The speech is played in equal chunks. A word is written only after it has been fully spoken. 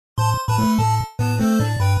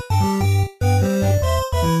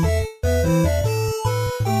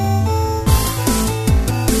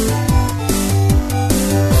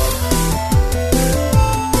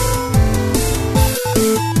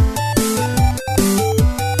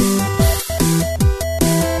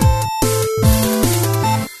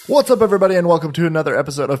What's up, everybody, and welcome to another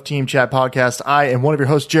episode of Team Chat Podcast. I am one of your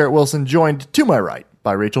hosts, Jarrett Wilson, joined to my right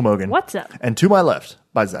by Rachel Mogan. What's up? And to my left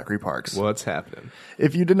by Zachary Parks. What's happening?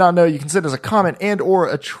 If you did not know, you can send us a comment and or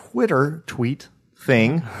a Twitter tweet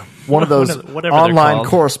thing, one of those Whatever online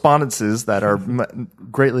correspondences that are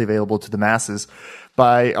greatly available to the masses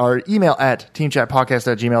by our email at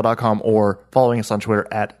teamchatpodcast@gmail.com or following us on Twitter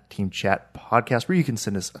at teamchatpodcast, where you can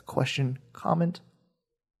send us a question, comment,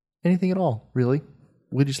 anything at all, really.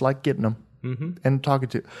 We just like getting them and talking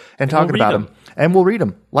about them. And we'll read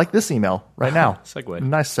them, like this email right now. Segue.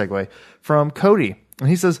 Nice segue from Cody. And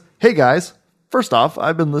he says, "Hey guys, first off,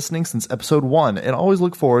 I've been listening since episode 1 and always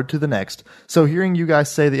look forward to the next. So hearing you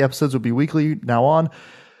guys say the episodes will be weekly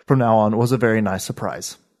from now on was a very nice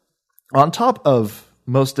surprise. On the topic of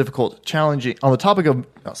most difficult / challenging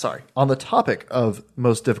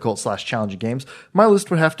games, my list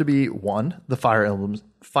would have to be 1, the Fire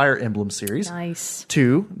Emblem series. Nice.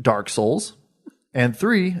 2, Dark Souls, and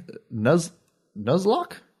 3,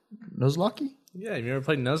 Nuzlocke? Yeah, you ever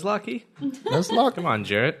played Nuzlocke? Nuzlocke? Come on,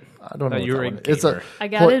 Jarrett. I don't know. You were a It's gamer. I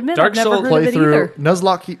gotta admit, Dark I've never Souls heard of it either.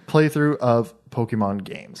 Nuzlocke playthrough of Pokemon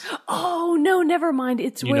games. Oh, no, never mind.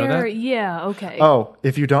 It's You know where, that? yeah, okay. Oh,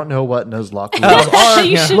 if you don't know what Nuzlocke is,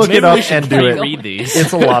 You should look it up we should and do it. read these.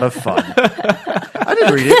 It's a lot of fun. I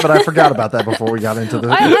didn't read it, but I forgot about that before we got into the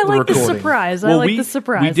I like the recording. surprise. I like the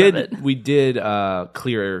surprise We of it. did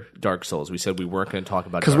clear Dark Souls. We said we weren't going to talk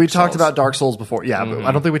about Because Dark we talked Souls. about Dark Souls before. Yeah, but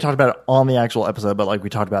I don't think we talked about it on the actual episode, but like we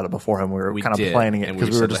talked about it beforehand. We were kind of did, planning it and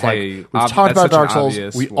because we we were said, just hey, like, we've talked that's about such an Dark Souls.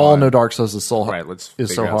 obvious We all one. know Dark Souls is so Right, let's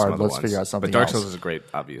is so figure out some hard. other Let's ones. figure out something But Dark else. Souls is a great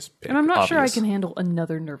obvious pick. And I'm not sure I obvious. can handle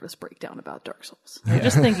another nervous breakdown about Dark Souls. I'm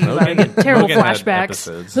just thinking about it. I get terrible Logan had flashbacks.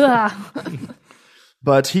 episodes. Ah.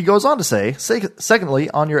 But he goes on to say, secondly,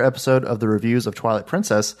 on your episode of the reviews of Twilight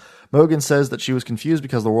Princess, Mogan says that she was confused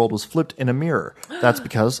because the world was flipped in a mirror. That's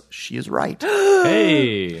because she is right.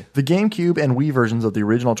 Hey. The GameCube and Wii versions of the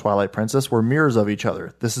original Twilight Princess were mirrors of each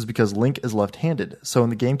other. This is because Link is left-handed. So in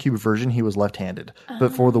the GameCube version, he was left-handed.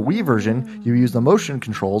 But for the Wii version, you use the motion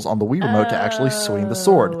controls on the Wii remote to actually swing the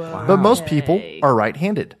sword. But most people are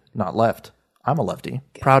right-handed, not left. I'm a lefty.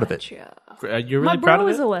 Proud of it. Yeah. You're My really proud bro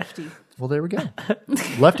of is it? a lefty. Well, there we go.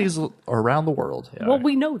 Lefties around the world. Well,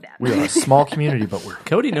 we know that. We are a small community, but we're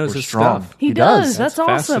Cody knows we're his strong. stuff. He does. That's That's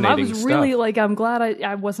awesome. I was fascinating really stuff. I'm glad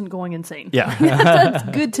I wasn't going insane. Yeah. That's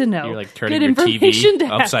good to know. You're like turning good your information to TV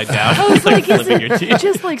have. upside down. I was like, is flipping your TV. it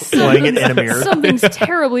just like Playing it in a mirror. something's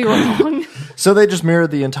terribly wrong? So they just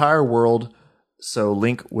mirrored the entire world, so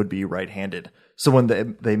Link would be right-handed. So when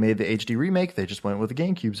they made the HD remake, they just went with the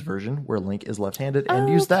GameCube's version, where Link is left-handed, and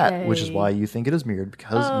used that, which is why you think it is mirrored,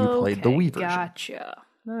 because you played the Wii version. Gotcha.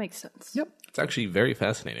 That makes sense. Yep. It's actually very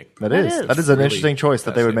fascinating. That is an really interesting choice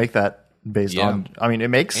that they would make that based Yeah. on. I mean, it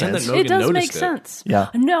makes And sense. then Mogan It does make noticed it. sense. Yeah.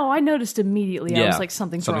 No, I noticed immediately. I was like,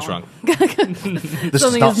 something's wrong. This does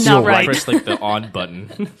something not is feel not right. right. Press like the on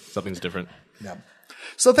button. Something's different. Yeah.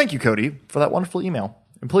 So thank you, Cody, for that wonderful email.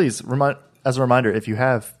 And please, as a reminder, if you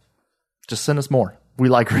have, just send us more. We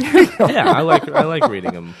like reading. Yeah, I like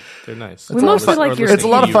reading them. They're nice. We mostly like your- It's a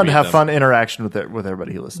lot of You fun to read have them. fun interaction with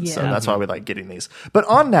everybody who listens. So Yeah. that's why we like getting these. But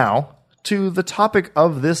on now to the topic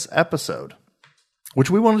of this episode, which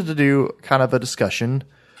we wanted to do kind of a discussion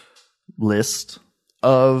list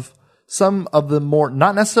of some of the more,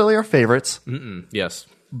 not necessarily our favorites, Yes.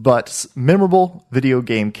 but memorable video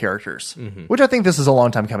game characters, which I think this is a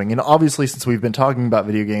long time coming. And obviously, since we've been talking about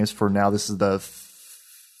video games for now, this is the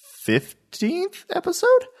 15th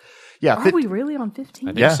episode? Yeah. Are we really on 15?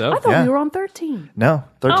 I think Yeah. so. I thought Yeah. we were on 13. No,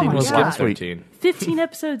 13 Oh my was God. last week. 13. 15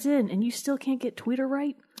 episodes in, and you still can't get Twitter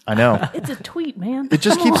right? I know. It's a tweet, man. It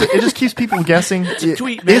just keeps people guessing.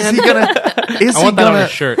 tweet, Is man. he gonna? Is I he want that on gonna? a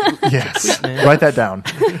shirt. Yes, write that down.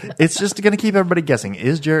 It's just gonna keep everybody guessing.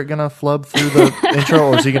 Is Jarrett gonna flub through the intro,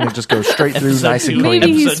 or is he gonna just go straight through nice and clean?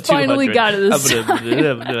 Maybe he's finally got it this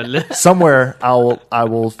it. Somewhere I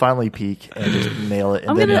will finally peek and just nail it,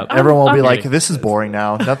 and then gonna- everyone will be I'm like, getting- "This is boring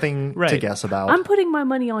now. Nothing to Right. guess about." I'm putting my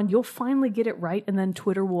money on you'll finally get it right, and then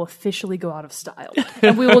Twitter will officially go out of style,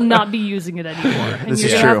 and we will not be using it anymore. And This you're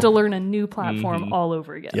is gonna true. have to learn a new platform all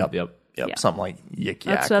over again. Yep. Yep. Yeah. Something like Yik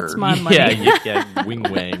Yak. That's or, my money. Yeah, wing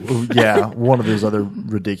wang. yeah, one of those other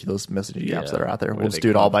ridiculous messaging apps that are out there. What We'll do just they do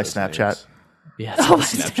it all call by those Snapchat. names? Yeah,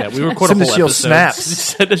 Snapchat. We record Send a us whole your episode. snaps.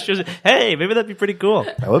 Send us your- hey, maybe that'd be pretty cool.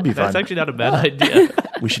 That would be fun. That's actually not a bad idea.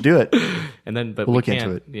 We should do it. And then, but We'll we look into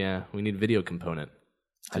can't- it. Yeah, we need video component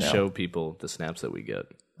to show people the snaps that we get.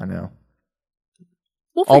 I know.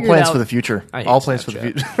 We'll All figure it plans out. for the future. I hate All plans for the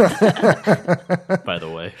future. Snapchat. By the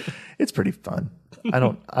way, It's pretty fun. I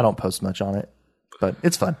don't post much on it. but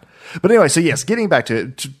it's fun. But anyway, so yes, getting back to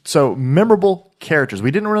it. So memorable characters.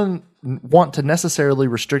 We didn't really want to necessarily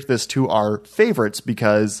restrict this to our favorites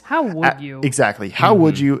because How would you? Exactly. How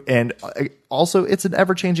would you? And also, it's an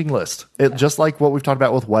ever-changing list. Just like what we've talked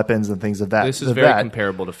about with weapons and things of that. This is very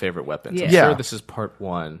comparable to favorite weapons. I'm Yeah. sure this is part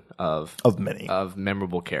one of many. of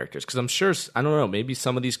memorable characters. Because I'm sure, I don't know, maybe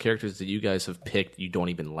some of these characters that you guys have picked you don't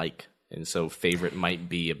even like. And so favorite might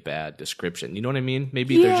be a bad description. You know what I mean?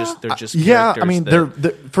 Maybe they're just Yeah, characters I mean,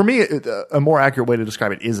 that, for me, a more accurate way to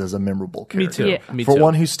describe it is as a memorable character. Me too. Yeah. Me For too.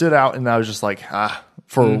 one who stood out, and I was just like,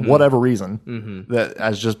 for whatever reason, that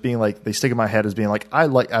as just being like, they stick in my head as being like,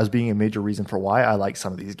 as being a major reason for why I like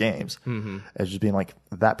some of these games. As just being like,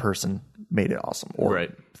 that person made it awesome, or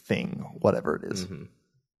Right. thing, whatever it is.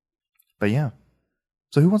 But yeah.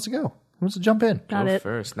 So who wants to go? Who wants to jump in? Not Go it.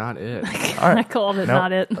 first, not it. I called it. No.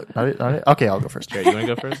 Not it. Not it? Okay, I'll go first. Okay, you want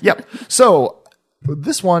to go first? Yep. So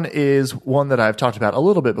this one is one that I've talked about a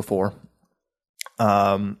little bit before.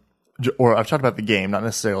 Or I've talked about the game, not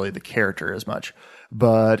necessarily the character as much.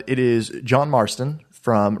 But it is John Marston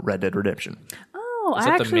from Red Dead Redemption. Oh, Is I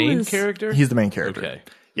that the actually main was. character? He's the main character. Okay.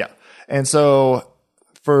 Yeah. And so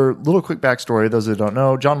for a little quick backstory, those who don't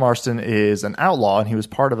know, John Marston is an outlaw, and he was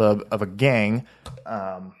part of a gang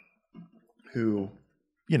who,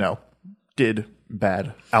 did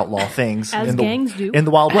bad outlaw things As gangs do. in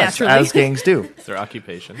the Wild West, Naturally. as gangs do. It's their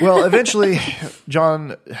occupation. Well, eventually,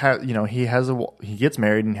 John, he gets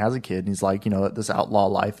married and has a kid, and he's like, this outlaw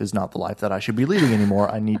life is not the life that I should be leading anymore.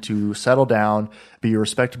 I need to settle down, be a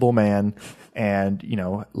respectable man, and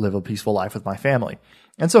live a peaceful life with my family.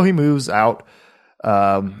 And so he moves out,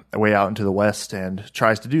 way out into the West, and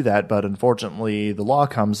tries to do that. But unfortunately, the law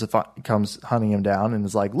comes hunting him down, and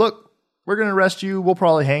is like, look, we're going to arrest you. We'll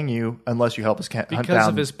probably hang you unless you help us hunt down. Because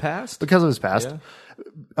of his past? Because of his past.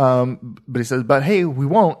 Yeah. But he says, but hey, we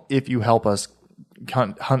won't if you help us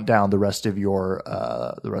hunt down the rest of your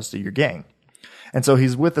gang. And so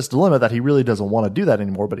he's with this dilemma that he really doesn't want to do that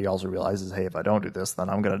anymore, but he also realizes, hey, if I don't do this, then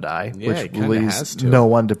I'm going to die, Yeah, he which kinda leaves has to. no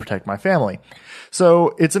one to protect my family.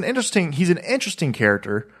 So he's an interesting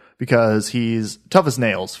character because he's tough as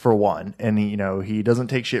nails, for one, and he doesn't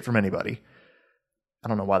take shit from anybody. I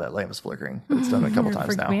don't know why that lamp is flickering, but it's done it a couple times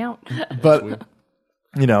Freaked now. me out. But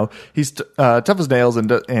he's tough as nails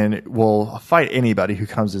and will fight anybody who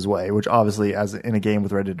comes his way. Which obviously, as in a game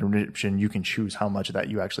with Red Dead Redemption, you can choose how much of that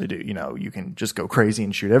you actually do. You can just go crazy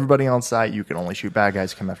and shoot everybody on sight. You can only shoot bad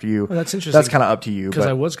guys who come after you. Well, that's interesting. That's kind of up to you. Because But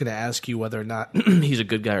I was going to ask you whether or not He's a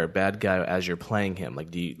good guy or a bad guy as you're playing him.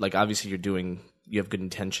 Like, obviously you have good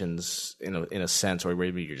intentions in a sense, or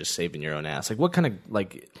maybe you're just saving your own ass. Like, what kind of,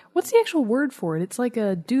 like, What's the actual word for it? It's like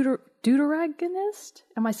a deuteragonist.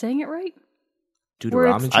 Am I saying it right?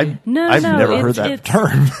 Deuteronomy? I've No, never heard it's- that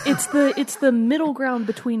term. It's the middle ground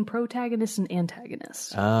between protagonist and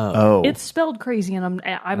antagonist. Oh, It's spelled crazy, and I may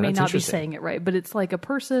that's not be interesting. saying it right, but it's like a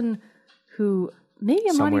person who maybe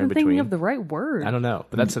I'm Somewhere not even in thinking between. of the right word. I don't know,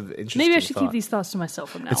 but that's an interesting Maybe I should thought. keep these thoughts to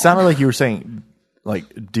myself from now. it sounded like you were saying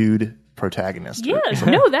like dude protagonist. Yes,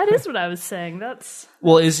 no, that is what I was saying. That's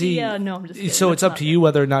Well, is he? Yeah, no, I'm just kidding. So it's That's up to not you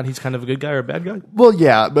whether or not he's kind of a good guy or a bad guy. Well,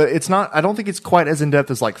 yeah, but it's not. I don't think it's quite as in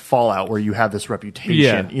depth as like Fallout, where you have this reputation.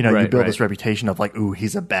 Yeah, you right, build right. this reputation of like, ooh,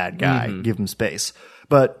 he's a bad guy. Give him space.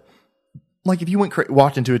 But like, if you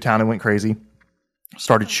walked into a town and went crazy,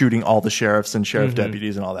 started shooting all the sheriffs and sheriff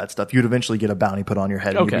deputies and all that stuff, you'd eventually get a bounty put on your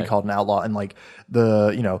head. And You'd Okay. be called an outlaw, and like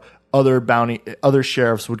other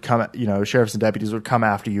sheriffs would come. Sheriffs and deputies would come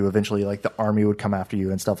after you. Eventually, like the army would come after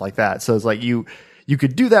you and stuff like that. So it's like you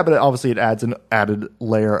could do that, but obviously it adds an added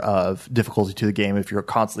layer of difficulty to the game if you're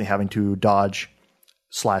constantly having to dodge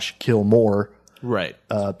 / kill more Right.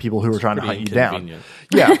 people who are trying to hunt you Pretty down. inconvenient.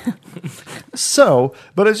 Yeah. So,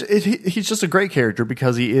 but he's just a great character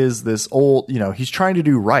because he is this old, he's trying to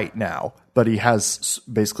do right now, but he has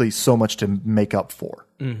basically so much to make up for,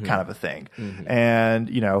 kind of a thing. And,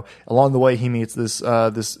 along the way he meets this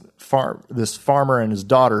farmer and his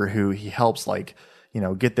daughter who he helps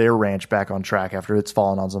get their ranch back on track after it's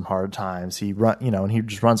fallen on some hard times. And he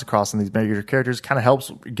just runs across some of these major characters, kind of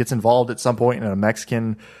helps, gets involved at some point in a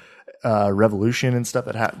Mexican revolution and stuff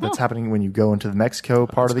that's happening when you go into the Mexico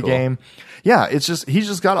part of the cool. game. Yeah, it's just he's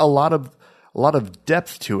just got a lot of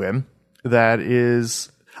depth to him that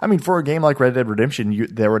is. I mean, for a game like Red Dead Redemption,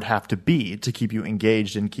 there would have to be to keep you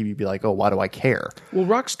engaged and keep you be like, oh, why do I care? Well,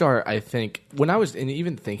 Rockstar, I think, when I was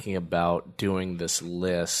even thinking about doing this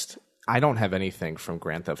list, I don't have anything from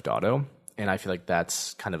Grand Theft Auto, and I feel like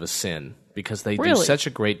that's kind of a sin because they do Really? such a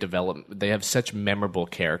great development. They have such memorable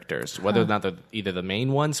characters, whether or not they're either the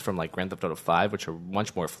main ones from like Grand Theft Auto 5, which are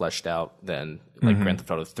much more fleshed out than like Grand Theft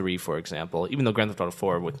Auto 3, for example. Even though Grand Theft Auto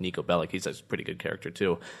 4 with Nico Bellic, he's a pretty good character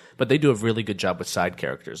too. But they do a really good job with side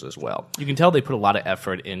characters as well. You can tell they put a lot of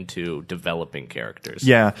effort into developing characters.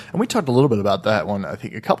 Yeah, and we talked a little bit about that one, I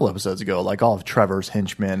think, a couple episodes ago, like all of Trevor's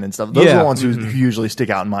henchmen and stuff. Those are the ones who usually stick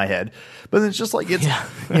out in my head. But it's just like, it's,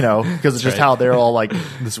 because it's just how they're all like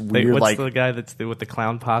this weird, What's like, the guy that's with the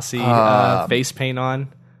clown posse face paint on?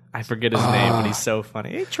 I forget his name, but he's so funny.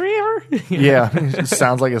 Hey, Trevor. he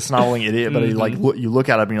sounds like a snobbling idiot, but he like you look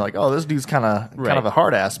at him and you're like, oh, this dude's kind of a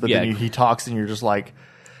hard ass. But then he talks and you're just like,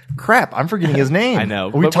 crap, I'm forgetting his name. I know.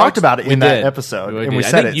 We But talked about it in that did. episode, and did. we I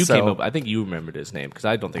said think it. you so, came up. I think you remembered his name because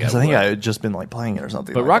I don't think I I think would. I had just been like playing it or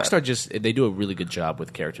something. But like Rockstar they do a really good job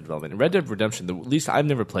with character development. In Red Dead Redemption, at least I've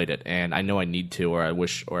never played it, and I know I need to, or I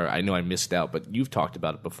wish, or I know I missed out. But you've talked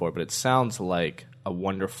about it before. But it sounds like a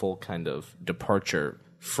wonderful kind of departure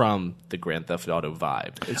from the Grand Theft Auto vibe.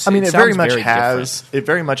 It very sounds much different. has. It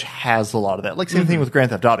very much has a lot of that. Like same thing with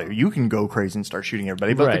Grand Theft Auto. You can go crazy and start shooting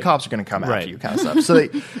everybody, but the Right. cops are going to come Right. after you, kind of stuff. So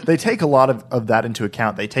they take a lot of that into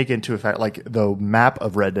account. They take into effect like the map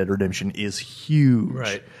of Red Dead Redemption is huge,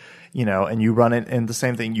 Right. And you run it, and the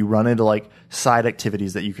same thing. You run into like side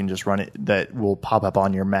activities that you can just run it that will pop up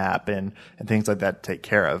on your map and things like that to take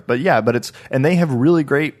care of. But and they have really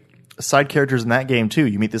great side characters in that game too.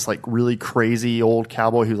 You meet this like really crazy old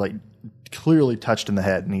cowboy who's like clearly touched in the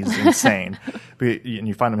head and he's insane. And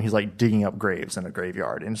you find him, he's like digging up graves in a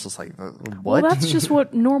graveyard, and it's just like, what? Well, that's just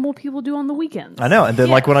what normal people do on the weekends. I know. And then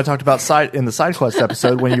like when I talked about in the side quest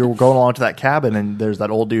episode, when you're going along to that cabin and there's that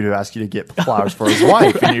old dude who asks you to get flowers for his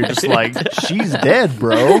wife, and you're just like, she's dead,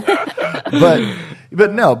 bro.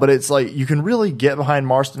 But it's like you can really get behind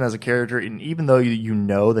Marston as a character, and even though you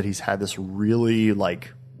know that he's had this really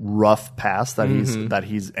like rough past that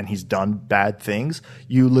he's done bad things,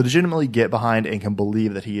 you legitimately get behind and can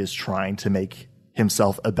believe that he is trying to make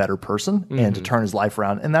himself a better person and to turn his life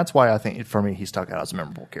around. And that's why I think for me he stuck out as a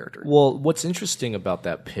memorable character. Well, what's interesting about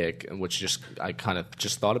that pick, and which I kind of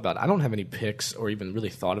just thought about, I don't have any picks or even really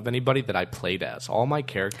thought of anybody that I played as. All my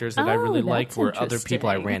characters that I really liked were other people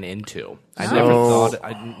I ran into. I never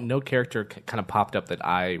thought no character kind of popped up that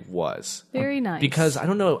I was. Very nice. Because I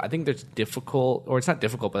don't know, I think there's difficult, or it's not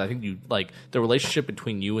difficult, but I think you like the relationship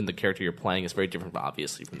between you and the character you're playing is very different,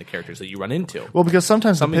 obviously, from the characters that you run into. Well, because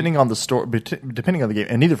sometimes depending on the story, depending on the game,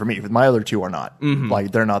 and neither for me, my other two are not.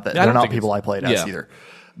 Like they're not that. They're not people I played as either.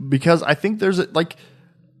 Because I think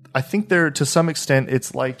I think there to some extent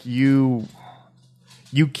it's like you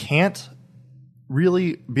can't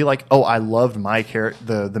really be like, oh, I loved my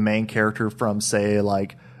the main character from say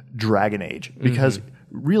like Dragon Age, because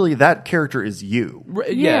really that character is you.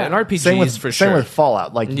 Yeah, in RPGs Same with for sure. Same with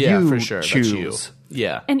Fallout. Like you for sure. choose. That's you.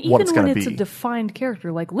 Yeah. And what even it's when gonna it's a be. defined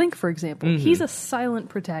character, like Link, for example, he's a silent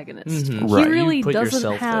protagonist. Right. He really You put doesn't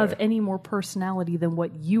yourself have there. any more personality than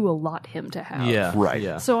what you allot him to have. Yeah. Right.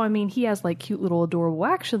 Yeah. So, I mean, he has like cute little adorable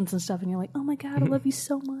actions and stuff, and you're like, oh my God, I love you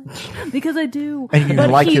so much. Because I do. And you But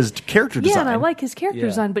like his character design. Yeah, and I like his character Yeah.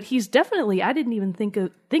 design, but he's definitely, I didn't even think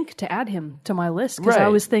to add him to my list because I Right.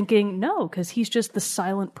 was thinking, no, because he's just the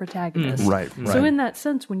silent protagonist. Right, So right. in that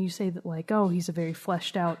sense, when you say that, like, oh, he's a very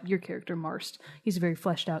fleshed out, your character, Marst, he's a very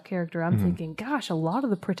fleshed out character, I'm thinking, gosh, a lot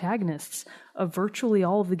of the protagonists of virtually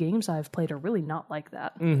all of the games I've played are really not like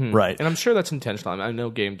that. Right. And I'm sure that's intentional. I know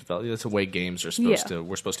game development, that's the way games are supposed Yeah. to,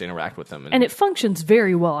 we're supposed to interact with them. And it functions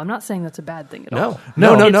very well. I'm not saying that's a bad thing at all.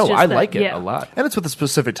 No. It's just I that- like it yeah. a lot. And it's with a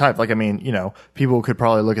specific type. Like, I mean, people could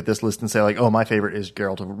probably look at this list and say, like, oh, my favorite is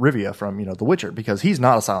Geralt of Rivia from, The Witcher, because he's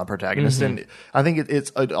not a silent protagonist. And I think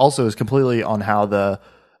it also is completely on how the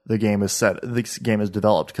game is set, this game is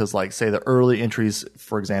developed. Because, like, say the early entries,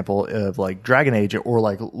 for example, of like Dragon Age or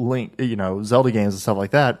like Link, Zelda games and stuff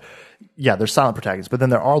like that. Yeah, they're silent protagonists, but then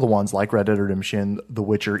there are the ones like Red Dead Redemption, The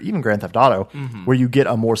Witcher, even Grand Theft Auto, where you get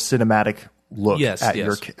a more cinematic look Yes, at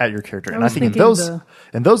yes. your character. And I was think in thinking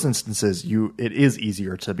those instances, it is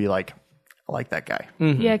easier to be like, I like that guy.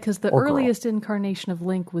 Yeah, because the Or girl. earliest incarnation of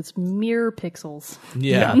Link was mere pixels.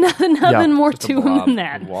 Yeah. Nothing more Just a to him blob than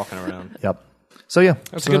that. walking around. Yep. So yeah,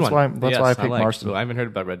 That's so a good that's one. why Yes, I picked like. Marston. So I haven't heard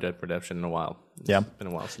about Red Dead Redemption in a while. Yeah. It's been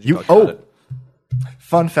a while since You- you talked about it.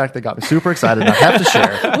 Fun fact that got me super excited. I have to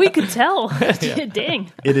share. We could tell.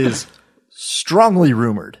 Dang. It is strongly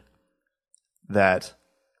rumored that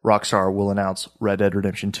Rockstar will announce Red Dead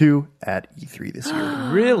Redemption 2 at E3 this year.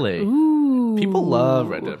 Really? People love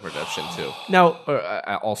Red Dead Redemption too. Now,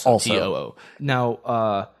 also Also. TOO.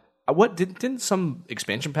 Now, didn't some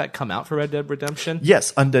expansion pack come out for Red Dead Redemption?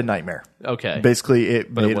 Yes, Undead Nightmare. Okay. Basically,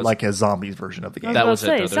 it made it was- like a zombies version of the game. That about was to it,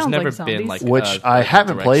 say, though. it There's sounds never like been zombies. like which a I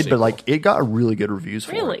haven't direct played, sequel. but like it got really good reviews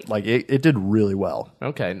for Really? it. Like it did really well.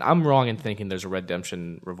 Okay, and I'm wrong in thinking there's a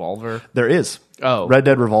Redemption Revolver. There is. Oh. Red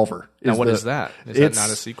Dead Revolver. Now, what the- is that? Is that not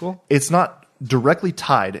a sequel? It's not directly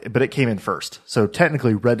tied, but it came in first. So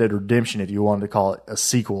technically, Red Dead Redemption, if you wanted to call it a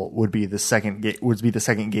sequel, would be the second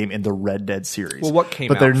game in the Red Dead series. Well, what came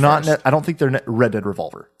But out they're not. first? I don't think they're Red Dead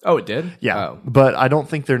Revolver. Oh, it did? Yeah, Oh. but I don't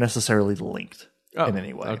think they're necessarily linked Oh, in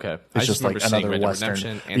any way. okay. I It's just just like remember seeing another Red Dead Western.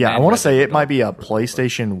 Redemption and Yeah, then I want Red to say Dead it might be a Revolver.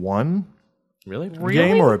 PlayStation 1 Really?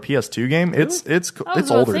 game or a PS2 game. It's I was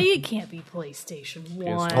about older. to say it can't be PlayStation 1.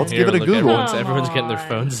 Let's Here, give it a look, Google. Everyone's getting their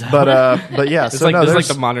phones out. But yeah, It's so like no, this is like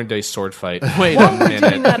there's the modern day sword fight. Wait While a we're doing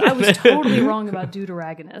minute. that, I was totally wrong about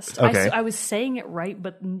Deuteragonist. Okay. I was saying it right,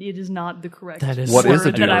 but it is not the correct That is What is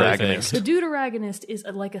word a that I was- Deuteragonist? The Deuteragonist is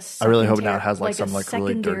like a I really hope secondary- now it has, like, some, a like,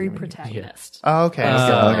 really dirty secondary meaning. protagonist. Oh, okay.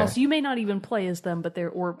 Someone okay. else. You may not even play as them, but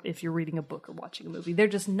or if you're reading a book or watching a movie, they're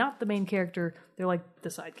just not the main character. They're like the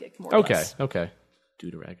sidekick, more or Okay, less. okay.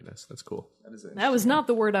 Deuteragonist. That's cool. That was not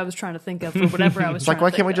the word I was trying to think of for whatever I was trying Like, why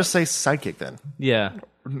to can't we think just of. say sidekick then? Yeah.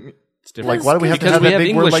 It's different. Like, why do we have to Because have we that have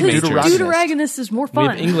big word English like majors. Because Deuteragonist? Deuteragonist is more We fun.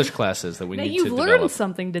 have English classes that we Now need you've to learned develop.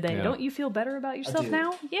 something today. Yeah. Don't you feel better about yourself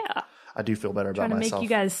now? Yeah. I do feel better about Trying to myself. make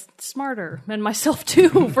you guys smarter, and myself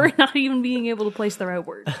too, for not even being able to place the right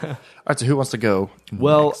word. All right, so who wants to go?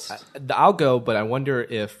 Well, next? I'll go, but I wonder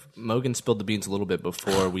if Mogan spilled the beans a little bit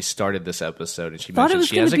before we started this episode, and she Thought it mentioned was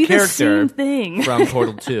she gonna has a be the character same thing. from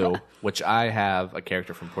Portal 2, which I have a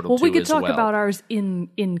character from Portal Well, 2 we could as talk well. about ours in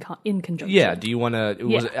conjunction. Yeah, do you want to?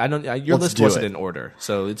 Yeah. I don't. Your Let's list do wasn't it. in order,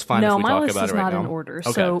 so it's fine No, if we my talk list about is it right not now. in order.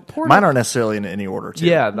 Okay. So Portal, Mine aren't necessarily in any order, too.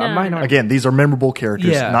 yeah, No. mine are. Again, these are memorable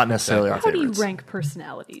characters, Yeah, not necessarily exactly. our how do you favorites. rank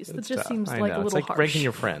personalities? That just seems I like know. a It's little like harsh. ranking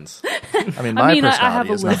your friends. I mean, my I personality have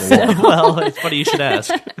a is list. number one. Well, it's funny you should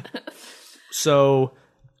ask. So,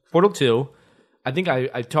 Portal 2, I think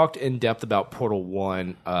I talked in depth about Portal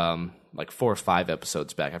 1 like 4 or 5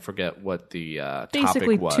 episodes back. I forget what the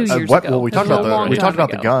Basically topic was. 2 years What? ago. Well, we It talked was about a long the time the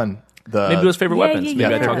ago. gun. Maybe it was favorite Yeah, weapons. yeah, Maybe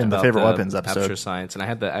I yeah. talked In the about favorite the weapons episode. Aperture Science, and I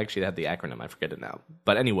had the acronym. I forget it now.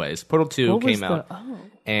 But anyways, Portal 2 What was came out,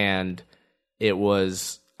 and it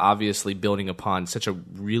was obviously building upon such a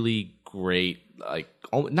really great, like,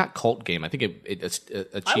 not cult game. I think it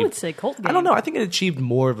achieved. I would say cult game. I don't know. I think it achieved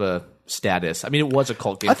more of a status. I mean, it was a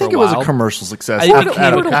cult game. I think for it was while. a commercial success I think after, it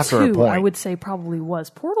came- Portal after 2, a point. I would say probably was.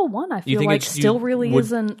 Portal 1, I feel think like it's- still you really would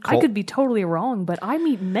isn't. I cult- could be totally wrong, but I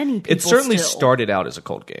meet many people. It certainly still. started out as a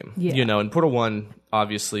cult game. Yeah. You know, and Portal 1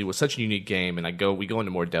 obviously was such a unique game, and we go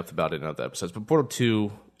into more depth about it in other episodes. But Portal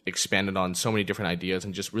 2 expanded on so many different ideas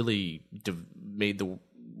and just really made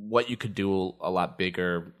what you could do a lot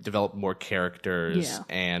bigger, develop more characters, Yeah.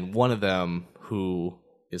 and one of them who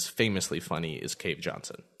is famously funny is Cave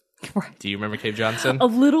Johnson. Right. Do you remember Cave Johnson? A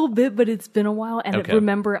little bit, but it's been a while. And Okay.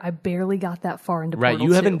 remember, I barely got that far into Right, Portal you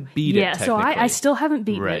 2. haven't beat it, Yeah, so I technically. still haven't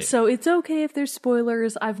beaten Right. it. So it's okay if there's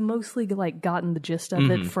spoilers. I've mostly gotten the gist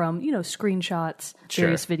of it from screenshots, Sure.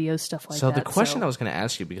 various videos, stuff like So that. the question I was going to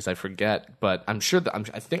ask you, because I forget, but I'm sure that I'm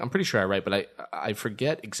pretty sure I'm right, but I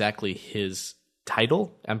forget exactly his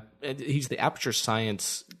title. He's the Aperture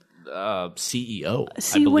Science CEO.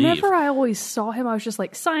 See, I believe. whenever I always saw him, I was just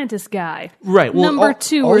like, scientist guy. Right, well, Number all-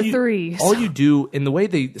 2 all or you- 3. All you do in the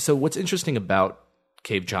way so what's interesting about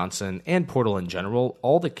Cave Johnson and Portal in general,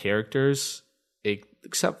 all the characters,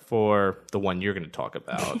 except for the one you're going to talk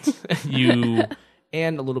about,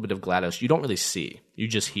 and a little bit of GLaDOS, you don't really see. You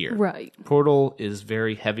just hear. Right. Portal is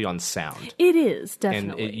very heavy on sound. It is, And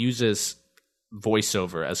definitely. it uses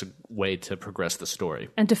voiceover as a way to progress the story.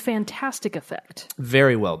 And to fantastic effect.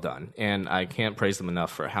 Very well done. And I can't praise them enough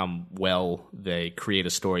for how well they create a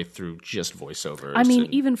story through just voiceovers. I mean,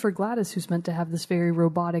 and- even for GLaDOS, who's meant to have this very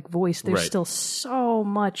robotic voice, there's Right. still so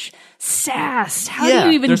much sass. How Yeah, do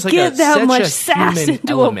you even there's like get such that much a sass human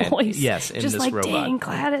into element, a voice? yes, in just this like, robot. dang,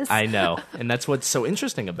 GLaDOS. I know. And that's what's so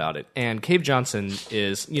interesting about it. And Cave Johnson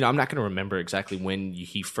is, I'm not going to remember exactly when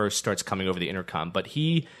he first starts coming over the intercom, but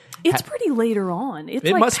It's pretty later on. It's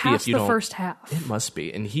It like must be if past you the don't- first half. It must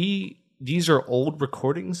be. And these are old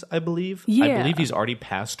recordings, I believe. I Yeah. believe he's already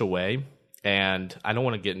passed away. And I don't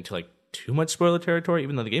want to get into like too much spoiler territory,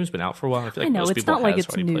 even though the game's been out for a while. I feel like I know, most it's people not like has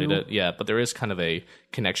it's already played new. it. Yeah, but there is kind of a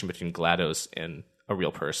connection between GLaDOS and a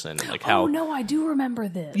real person. And like how Oh, no, I do remember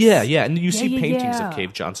this. Yeah, and you see yeah, paintings yeah. of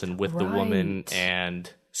Cave Johnson with the woman, Right.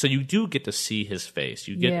 and so you do get to see his face.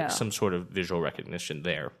 You get Yeah. some sort of visual recognition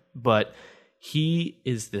there. But he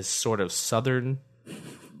is this sort of southern,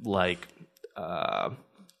 like,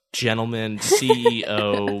 gentleman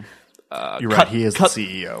CEO You're right. He is the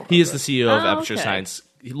CEO. He is the CEO of Aperture okay. Science.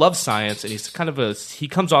 He loves science, and he's kind of he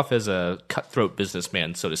comes off as a cutthroat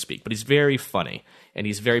businessman, so to speak, but he's very funny, and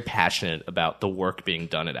he's very passionate about the work being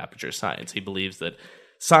done at Aperture Science. He believes that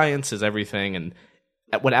science is everything, and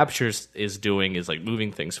what Aperture is doing is like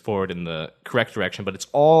moving things forward in the correct direction, but it's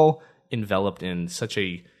all enveloped in such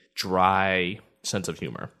a dry sense of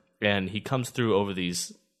humor. And he comes through over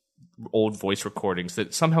these old voice recordings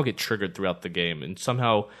that somehow get triggered throughout the game and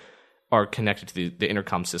somehow are connected to the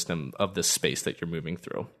intercom system of this space that you're moving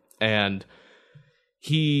through. And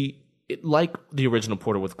like the original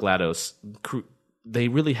Portal with GLaDOS, they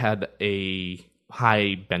really had a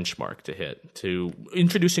high benchmark to hit to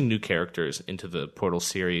introducing new characters into the Portal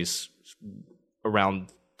series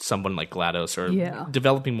around someone like GLaDOS or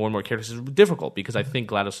developing more and more characters is difficult because I think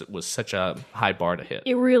GLaDOS was such a high bar to hit.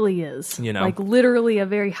 It really is. Like literally a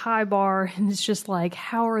very high bar, and it's just like,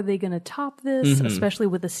 how are they going to top this, especially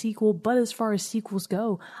with a sequel? But as far as sequels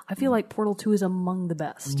go, I feel like Portal 2 is among the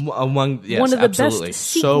best. One of the absolutely. Best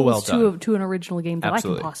sequels so well done. to an original game that I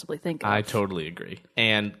can possibly think of. I totally agree.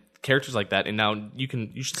 And characters like that, and now you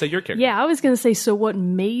should say your character. Yeah, I was going to say, so what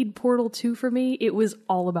made Portal 2 for me, it was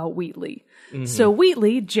all about Wheatley. So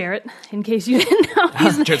Wheatley, Jarrett, in case you didn't know,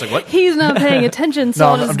 Jarrett's like, what? He's not paying attention, so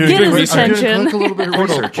I'll just get his attention. I'm doing a little bit of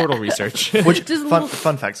research. Portal research. Which,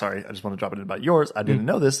 fun fact, sorry, I just want to drop it in about yours. I didn't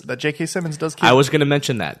know this, that J.K. Simmons does I was going to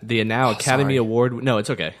mention that. The now Academy Award... No, it's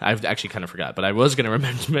okay. I've actually kind of forgot, but I was going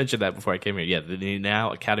to mention that before I came here. Yeah, the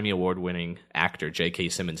now Academy Award-winning actor J.K.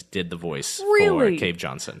 Simmons did the voice for Cave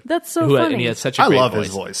Johnson. That's so funny. And he has such a great voice. I love his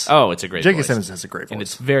voice. Oh, it's a great voice. J.K. Simmons has a great voice. And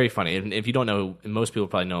it's very funny. And if you don't know, most people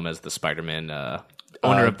probably know him as the Spider-Man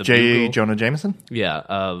owner of the J. Bugle. Jonah Jameson? Yeah,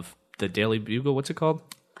 of the Daily Bugle. What's it called?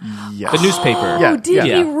 Yes. The newspaper. Yeah. Did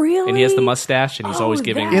he really? And he has the mustache, and he's always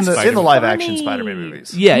giving in the live action funny. Spider-Man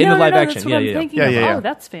movies. Yeah, in the live action. That's what I'm thinking of. Yeah. Oh,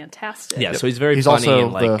 that's fantastic. Yeah, so he's very He's funny also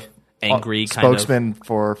and like angry kind spokesman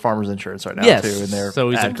for Farmers Insurance right now too. In their so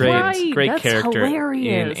he's a ad great, campaign. great That's character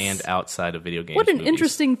hilarious. in and outside of video games. What an movies.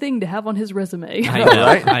 interesting thing to have on his resume. I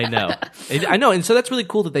know, I know, and so that's really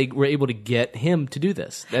cool that they were able to get him to do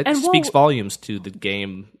this. That speaks volumes to the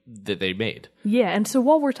game that they made. Yeah, and so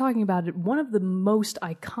while we're talking about it, one of the most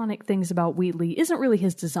iconic things about Wheatley isn't really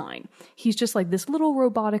his design. He's just like this little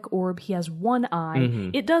robotic orb. He has one eye.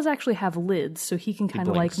 It does actually have lids, so he can kind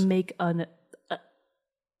of like make an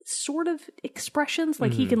sort of expressions,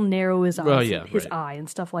 like he can narrow his eyes, eye and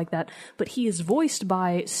stuff like that. But he is voiced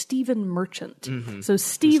by Stephen Merchant. So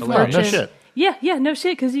Steve Merchant. No shit. Yeah, no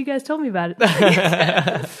shit, because you guys told me about it.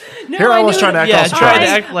 No, Here I was trying to act all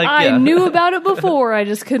surprised. I knew about it before. I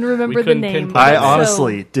just couldn't remember the name. pinpoint I it.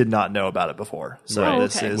 honestly did not know about it before. So Right.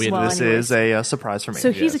 this Okay. is Well, this anyways. is a surprise for me.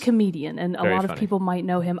 So he's a comedian, and a Very lot of funny. people might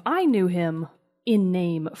know him. I knew him in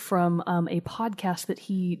name from a podcast that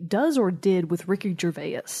he does or did with Ricky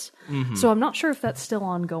Gervais. So I'm not sure if that's still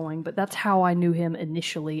ongoing, but that's how I knew him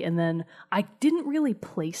initially. And then I didn't really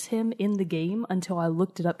place him in the game until I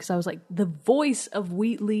looked it up, because I was like, the voice of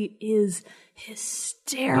Wheatley is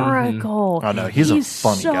hysterical. Oh, no, he's a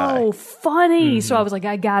funny guy. So funny. So I was like,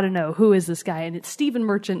 I gotta know, who is this guy? And it's Stephen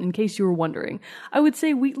Merchant, in case you were wondering. I would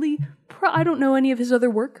say Wheatley, I don't know any of his other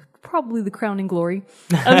work. Probably the crowning glory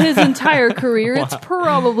of his entire career. It's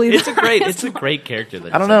probably It's a great character.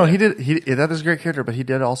 I don't know. That is a great character, but he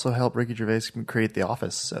did also help Ricky Gervais create The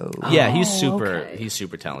Office. So Yeah, he's super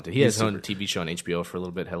talented. He has his own TV show on HBO for a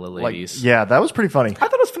little bit. Hello, Ladies. yeah, that was pretty funny. I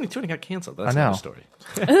thought it was funny too, and it got canceled. But that's another story.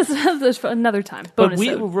 That's for another time. But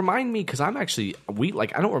Bonus. remind me, because I'm actually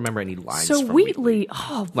I don't remember any lines. So from Wheatley,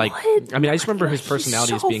 like, what? I mean, I just remember his He's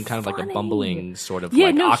personality as so being kind of like a funny. bumbling sort of Yeah,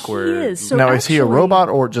 like no, awkward. he is. So Now, is he a actually- robot,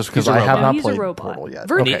 or just because He's a I have robot. not He's a played robot. Portal yet?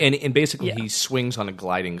 Verdi- Okay. And basically, Yeah. he swings on a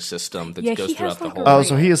gliding system that Yeah, goes he throughout has the like whole. a- Oh,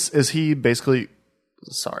 so is he basically?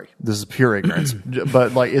 Sorry, this is pure ignorance.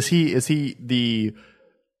 But like, is he the?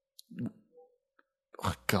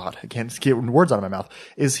 Oh, God, I can't get words out of my mouth.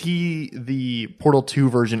 Is he the Portal 2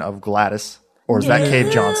 version of GLaDOS, or is that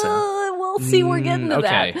Cave Johnson? We'll see. We're getting to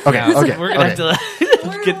Okay. that. Okay, Now, okay, We're gonna have to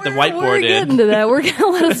get the We're whiteboard getting in. to that. We're gonna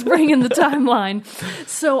let us bring in the timeline.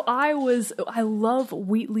 So I love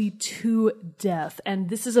Wheatley to death, and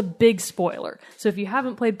this is a big spoiler. So if you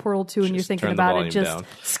haven't played Portal 2 and you're thinking turn the about it, volume just down.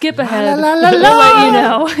 skip ahead. We'll let you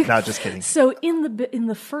know. No, just kidding. So in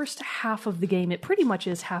the first half of the game, it pretty much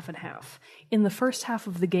is half and half. in the first half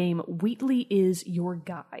of the game, Wheatley is your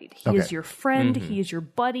guide. He is your friend. He is your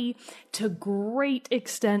buddy to great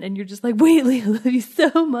extent. And you're just like, Wheatley, I love you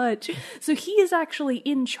so much. So he is actually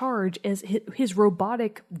in charge, as his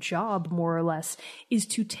robotic job, more or less, is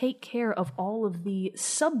to take care of all of the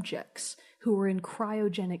subjects who are in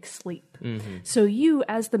cryogenic sleep. So you,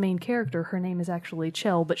 as the main character, her name is actually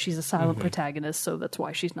Chell, but she's a silent protagonist, so that's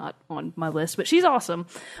why she's not on my list. But she's awesome.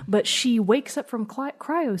 But she wakes up from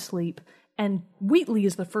cryo sleep, and Wheatley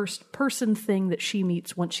is the first person thing that she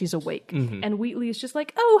meets once she's awake. And Wheatley is just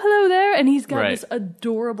like, oh, hello there. And he's got this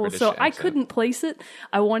adorable... British so accent. I couldn't place it.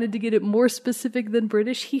 I wanted to get it more specific than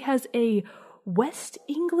British. He has a West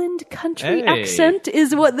England country accent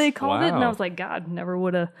is what they called it. And I was like, God, never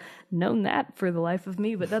would have known that for the life of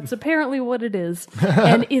me, but that's apparently what it is.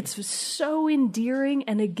 And it's so endearing.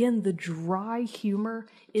 And again, the dry humor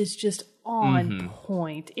is just on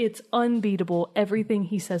point. It's unbeatable. Everything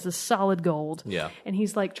he says is solid gold. Yeah. And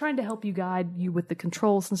he's like trying to help you guide you with the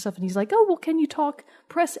controls and stuff. And he's like, oh, well, can you talk?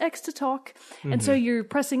 Press X to talk. And so you're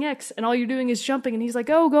pressing X and all you're doing is jumping. And he's like,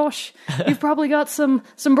 oh gosh, you've probably got some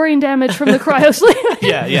brain damage from the cryo sleep.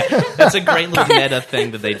 Yeah. That's a great little meta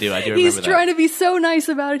thing that they do. I do remember that. He's trying to be so nice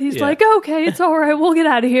about it. He's like, okay, it's all right. We'll get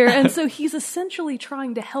out of here. And so he's essentially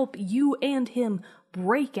trying to help you and him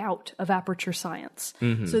break out of Aperture Science.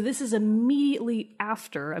 So this is immediately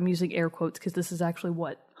after, I'm using air quotes because this is actually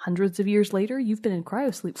hundreds of years later? You've been in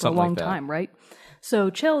cryosleep for a long time, right?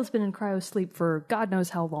 So Chell has been in cryosleep for God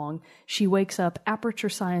knows how long. She wakes up, Aperture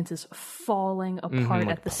Science is falling apart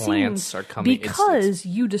at the seams because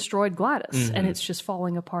you destroyed GLaDOS, and it's just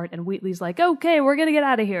falling apart. And Wheatley's like, okay, we're gonna get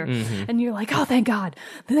out of here. And you're like, oh, thank God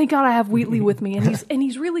I have Wheatley with me. And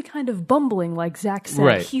he's really kind of bumbling, like Zach said.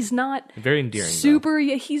 Right. He's not very endearing.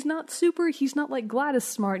 He's not like GLaDOS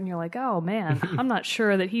smart. And you're like, oh man, I'm not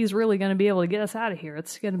sure that he's really going to be able to get us out of here.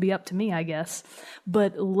 It's going to be up to me, I guess.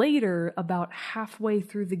 But later, about halfway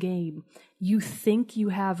through the game, you think you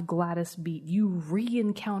have GLaDOS beat. You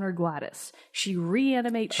re-encounter GLaDOS. She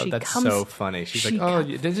reanimates. That's so funny. She's like, oh,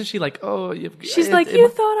 isn't she like, oh, she's like, you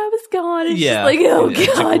thought I was gone. And she's like, oh God,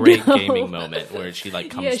 it's a great gaming moment where she like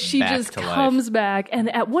comes back to life. She just comes back. And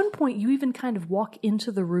at one point, you even kind of walk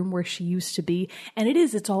into the room where she used to be, and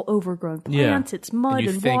it's all overgrown plants. It's mud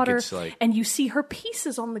and water, and you see her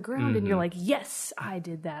pieces on the ground, and you're like, yes, I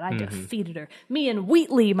did that. I defeated her. Me and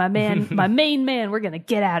Wheatley, my main man, we're gonna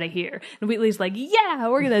get out of here. And Wheatley's like, yeah,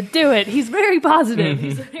 we're going to do it. He's very positive.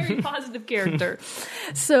 He's a very positive character.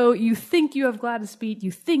 So you think you have GLaDOS beat.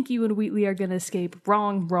 You think you and Wheatley are going to escape.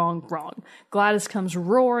 Wrong. GLaDOS comes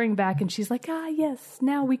roaring back and she's like, yes,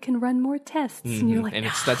 now we can run more tests. And you're like, and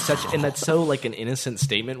that's so like an innocent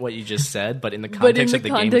statement what you just said, but in the context of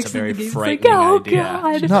the game, it's a very frightening idea.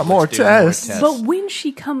 God. Not more tests. But when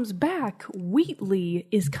she comes back, Wheatley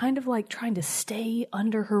is kind of like trying to stay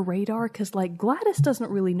under her radar because like GLaDOS doesn't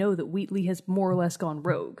really know that Wheatley has more or less gone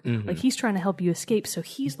rogue. Like he's trying to help you escape, so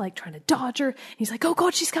he's like trying to dodge her. He's like, oh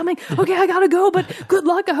God, she's coming. Okay, I gotta go, but good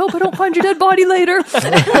luck. I hope I don't find your dead body later.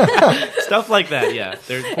 Stuff like that, yeah.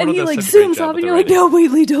 And he like zooms off and you're like, no,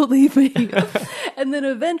 Wheatley, don't leave me. And then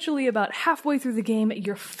eventually about halfway through the game,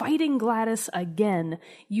 you're fighting GLaDOS again.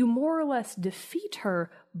 You more or less defeat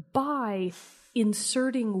her by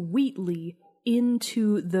inserting Wheatley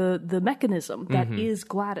into the mechanism that is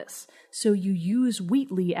GLaDOS. So you use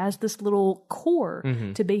Wheatley as this little core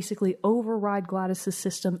to basically override GLaDOS'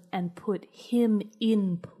 system and put him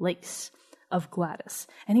in place of GLaDOS.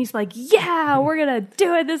 And he's like, yeah, we're gonna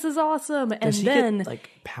do it. This is awesome. And then get, like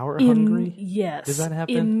power hungry? Yes. Does that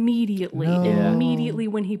happen? Immediately. No. Immediately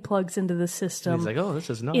when he plugs into the system. He's like, oh, this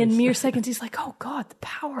is nice. In mere seconds, he's like, oh God, the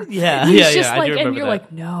power. Yeah. He's just like, and you're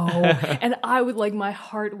like, no. And I would like, my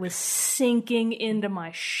heart was sinking into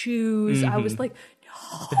my shoes. I was like,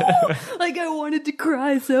 like I wanted to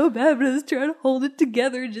cry so bad, but I was trying to hold it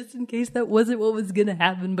together just in case that wasn't what was going to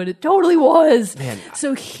happen, but it totally was. Man.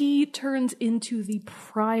 So he turns into the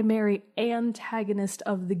primary antagonist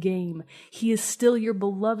of the game. He is still your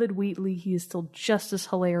beloved Wheatley. He is still just as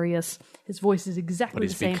hilarious. His voice is exactly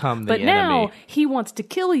the same. But now he wants to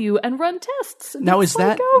kill you and run tests. And now is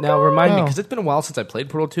that remind me, because it's been a while since I played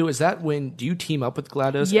Portal 2. Is that do you team up with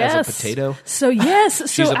GLaDOS as a potato? So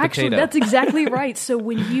yes. So actually potato. That's exactly right. So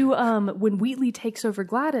when you when Wheatley takes over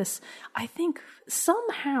GLaDOS, I think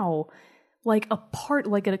somehow like a part,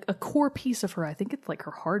 like a core piece of her, I think it's like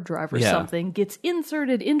her hard drive or something, gets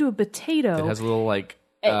inserted into a potato. It has a little like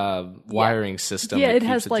wiring system. Yeah, that it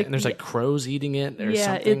has keeps like and there's like crows eating it or yeah,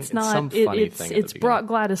 something. it's not. some funny It's thing. At it's the brought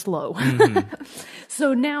Gladys low.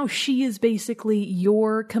 So now she is basically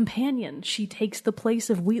your companion. She takes the place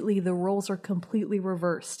of Wheatley. The roles are completely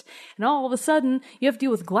reversed, and all of a sudden you have to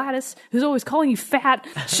deal with Gladys, who's always calling you fat.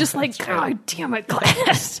 It's just like, God damn it,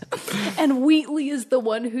 Gladys. And Wheatley is the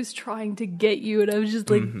one who's trying to get you, and I was just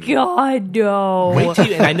like, God no. Wait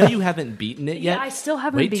till and I know you haven't beaten it yet. Yeah, I still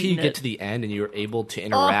haven't Wait till beaten you it. get to the end and you're able to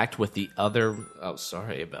interact with the other. Oh,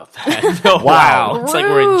 sorry about that. Oh, Wow. It's like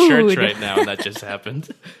we're in church Rude. right now and that just happened.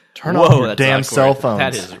 Turn off your that's damn awkward. cell phones.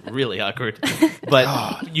 That is really awkward.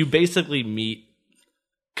 But you basically meet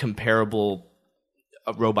comparable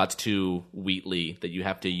robots to Wheatley that you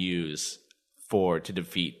have to use to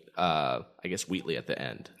defeat, I guess, Wheatley at the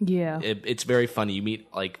end. Yeah. It's very funny. You meet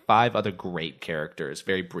like 5 other great characters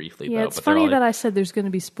very briefly, Yeah, though. it's but they're funny all, that I said there's going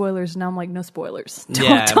to be spoilers, and now I'm like, no spoilers.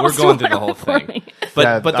 Yeah, Don't we're going through spoil the whole it for thing. me.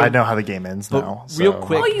 But I know how the game ends now. real so.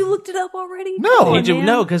 quick, Oh, you looked it up already? No. Come on, you do man.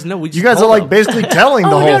 no, because we. You guys are told like them. basically telling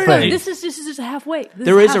the Oh, whole no, no, thing. no. This is just halfway.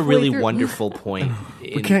 There is a halfway really through. wonderful point.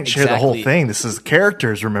 We can't share the whole thing. This is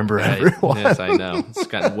characters, remember, everyone. Yes, I know. It's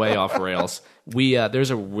gotten way off rails. There's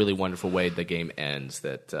a really wonderful way the game ends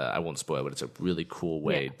that I won't spoil, but it's a really cool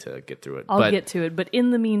way to get through it. I'll get to it, but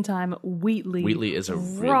in the meantime, Wheatley is a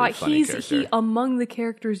really funny character. He among the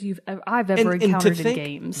characters I've ever encountered to think in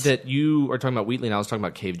games. that you are talking about Wheatley and I was talking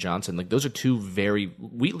about Cave Johnson. Like those are two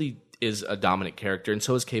Wheatley is a dominant character, and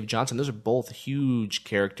so is Cave Johnson. Those are both huge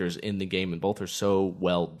characters in the game, and both are so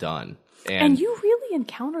well done. And you really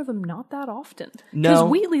encounter them not that often. No. Because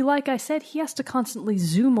Wheatley, like I said, he has to constantly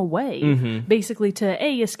zoom away, Mm-hmm. basically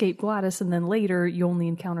to escape Gladys, and then later you only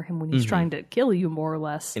encounter him when he's trying to kill you, more or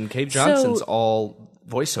less. And Cave Johnson's So- all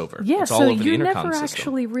voiceover. Yeah, it's all so over the you're intercom never system.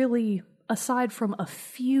 actually really, aside from a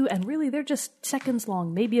few, and really they're just seconds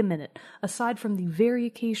long, maybe a minute, aside from the very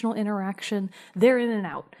occasional interaction, they're in and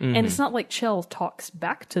out. And it's not like Chell talks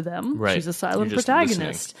back to them. Right. She's a silent You're just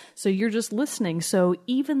protagonist. So you're just listening. So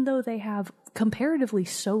even though they have comparatively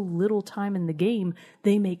so little time in the game,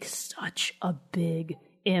 they make such a big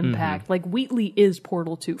impact. Like Wheatley is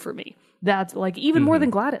Portal 2 for me. That's like even more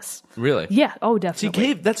than Gladys. Really? Yeah. Oh, See,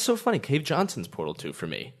 definitely. that's so funny. Cave Johnson's Portal 2 for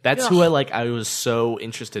me. That's who I was so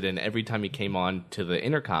interested in every time he came on to the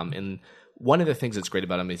intercom. And one of the things that's great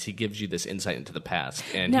about him is he gives you this insight into the past.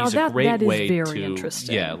 And Now he's a that great is way very to,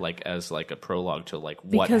 interesting. yeah, like as like a prologue to like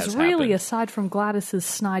what Because has really, happened. aside from Gladys's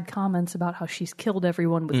snide comments about how she's killed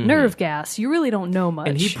everyone with nerve gas, you really don't know much.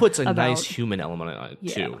 And he puts a about, nice human element on it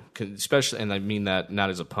Yeah. too, especially, and I mean that not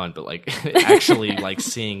as a pun, but like actually like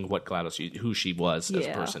seeing what Gladys, who she was as a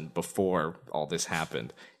Yeah. person before all this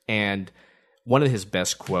happened. And one of his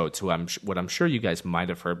best quotes, what I'm sure you guys might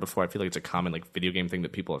have heard before. I feel like it's a common like video game thing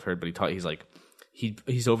that people have heard, but he's like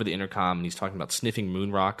he's over the intercom and he's talking about sniffing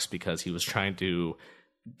moon rocks because he was trying to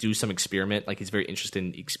do some experiment. Like he's very interested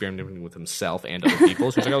in experimenting with himself and other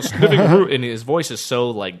people. So he's like, I was sniffing and his voice is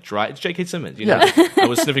so like dry. It's J.K. Simmons, you know. Yeah. I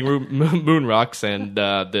was sniffing moon rocks and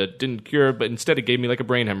that didn't cure, but instead it gave me like a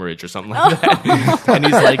brain hemorrhage or something like that. And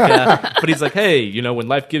he's like, but he's like, hey, you know, when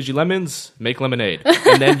life gives you lemons, make lemonade.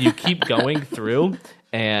 And then you keep going through.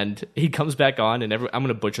 And he comes back on, and I'm going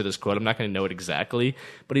to butcher this quote. I'm not going to know it exactly.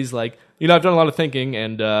 But he's like, you know, I've done a lot of thinking,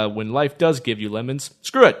 and when life does give you lemons,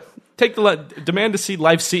 screw it. Take demand to see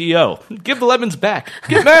Life's CEO. Give the lemons back.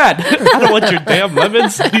 Get mad. I don't want your damn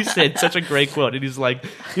lemons. He said such a great quote. And he's like,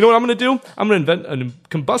 you know what I'm going to do? I'm going to invent a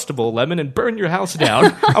combustible lemon and burn your house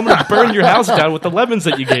down. I'm going to burn your house down with the lemons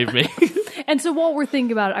that you gave me. And so while we're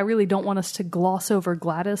thinking about it, I really don't want us to gloss over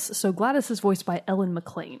Gladys. So Gladys is voiced by Ellen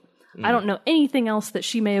McLean. I don't know anything else that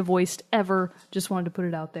she may have voiced ever. Just wanted to put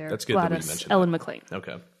it out there. That's good that we Gladys, mentioned Ellen that. McLean.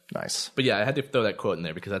 Okay. Nice. But yeah, I had to throw that quote in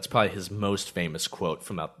there because that's probably his most famous quote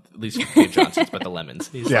from at least from Dave Johnson's, but the lemons.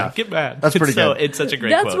 He's like, get mad. That's pretty So good. it's such a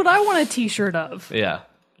great That's quote. what I want a T-shirt of. Yeah.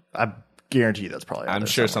 I guarantee you that's probably out I'm there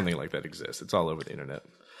sure somewhere. something like that exists. It's all over the internet.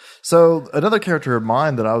 So another character of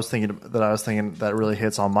mine that I was thinking that really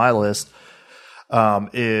hits on my list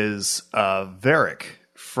is Varric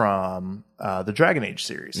from the Dragon Age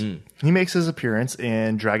series. He makes his appearance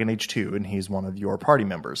in Dragon Age 2, and he's one of your party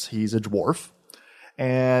members. He's a dwarf,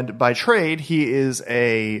 and by trade, he is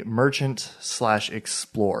a merchant /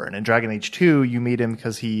 explorer. And in Dragon Age 2, you meet him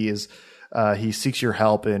because he seeks your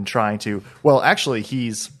help in trying to. Well, actually, he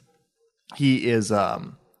is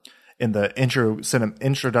in the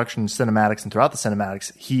introduction cinematics and throughout the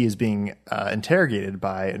cinematics, he is being interrogated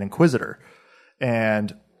by an inquisitor,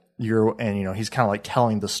 and he's kind of like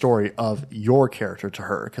telling the story of your character to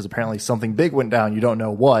her because apparently something big went down, you don't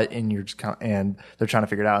know what, and you're just and they're trying to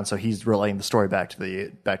figure it out, and so he's relaying the story back to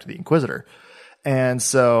the inquisitor, and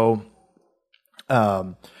so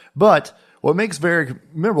But what makes Varric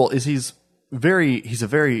memorable is he's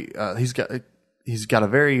got a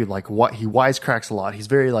very like what he wisecracks a lot. He's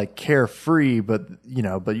very like carefree, but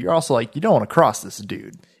you're also like you don't want to cross this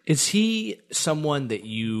dude. Is he someone that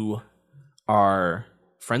you are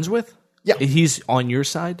friends with? Yeah. He's on your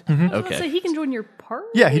side? I was gonna say he can join your party.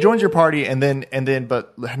 Yeah, he joins your party, and then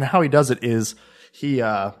but how he does it is he.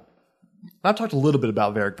 I've talked a little bit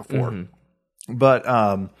about Varric before,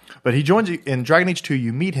 but he joins you in Dragon Age 2.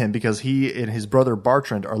 You meet him because he and his brother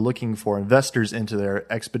Bartrand are looking for investors into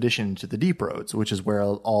their expedition to the Deep Roads, which is where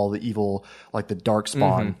all the evil, like the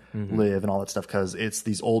Darkspawn, live and all that stuff. Because it's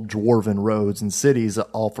these old dwarven roads and cities,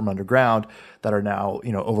 all from underground, that are now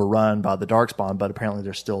overrun by the Darkspawn. But apparently,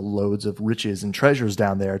 there's still loads of riches and treasures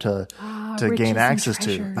down there to gain access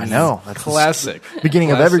to. I know, that's Classic. the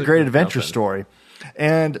beginning of every Classic great adventure MacGuffin. story,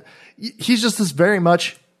 and he's just this very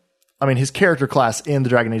much. I mean, his character class in the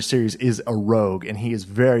Dragon Age series is a rogue, and he is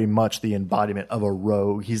very much the embodiment of a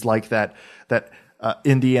rogue. He's like that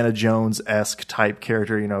Indiana Jones-esque type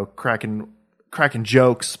character, cracking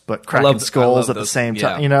jokes, but cracking skulls at the same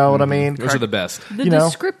time. You know what I mean? Those are the best. The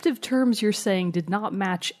descriptive terms you're saying did not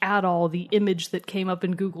match at all the image that came up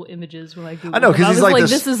in Google Images when I Googled. I know, because he's like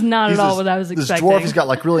this is not at all what I was expecting. This dwarf has got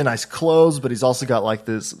like really nice clothes, but he's also got like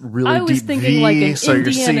this really I was deep thinking V. like an So you're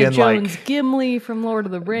Indiana seeing Jones like Gimli from Lord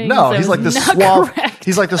of the Rings. no, That he's was like this not suave. correct.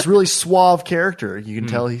 He's like this really suave character. You can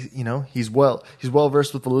tell he's well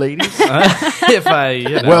versed with the ladies. If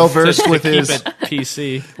I Well versed to with keep his- it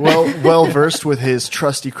PC. well versed with his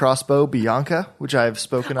trusty crossbow Bianca, which I have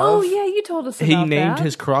spoken of. Oh yeah, you told us He about named that.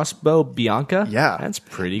 his crossbow Bianca. Yeah, that's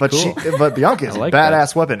pretty but cool. But Bianca is like a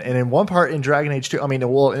badass weapon, and in one part in Dragon Age 2, I mean,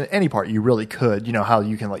 well, in any part you really could, how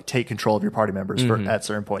you can like take control of your party members at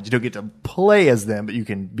certain points. You don't get to play as them, but you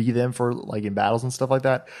can be them for like in battles and stuff like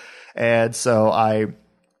that. And so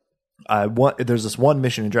there's this one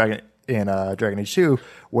mission in Dragon Age 2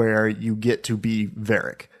 where you get to be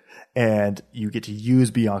Varric. And you get to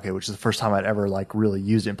use Bianca, which is the first time I'd ever like really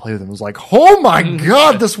used it and played with him. It was like, oh my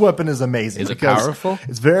god, this weapon is amazing. Is it because powerful?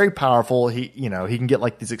 It's very powerful. He can get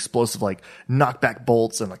like these explosive like knockback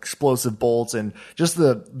bolts and like explosive bolts, and just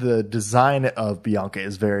the design of Bianca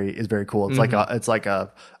is very cool. It's like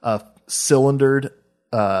a cylindered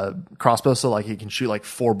crossbow, so like he can shoot like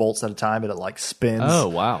 4 bolts at a time, and it like spins. Oh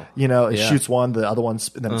wow! It shoots one, the other one,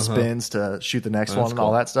 then it spins to shoot the next one, and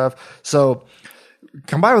all that stuff. So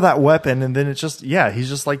combined with that weapon, and then it's just he's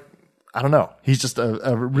just like, I don't know, he's just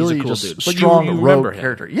a really cool just dude. But strong you remember rogue him.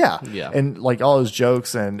 character. Yeah, Yeah. and like all his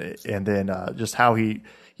jokes, and then just how he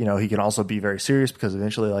he can also be very serious, because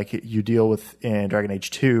eventually like you deal with in Dragon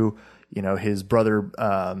Age 2, his brother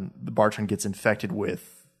Bartrand gets infected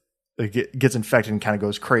and kind of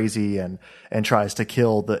goes crazy and tries to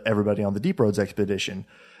kill everybody on the Deep Roads expedition.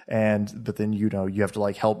 But then you have to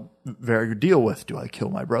like help Varric deal with, do I kill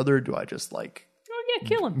my brother? Do I just like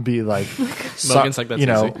kill him. be like, Muggins, like, that's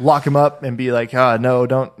easy. lock him up and be like, no,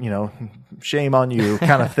 don't, shame on you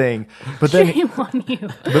kind of thing. But then, Shame on you.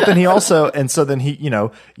 but then he also, and so then he,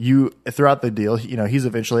 you throughout the deal, he's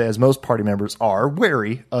eventually, as most party members are,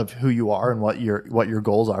 wary of who you are and what your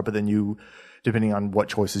goals are. But then you, depending on what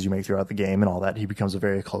choices you make throughout the game and all that, he becomes a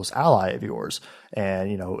very close ally of yours. And,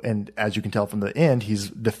 and as you can tell from the end, he's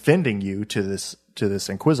defending you to this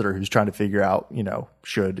Inquisitor who's trying to figure out,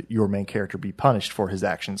 should your main character be punished for his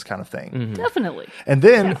actions kind of thing. Definitely. And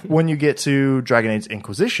then when you get to Dragon Age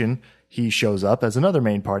Inquisition, he shows up as another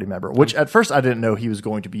main party member, which at first I didn't know he was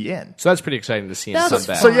going to be in. So that's pretty exciting to see him That's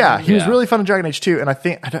come back. So yeah, he was really fun in Dragon Age 2, and I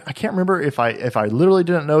can't remember if I literally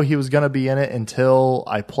didn't know he was going to be in it until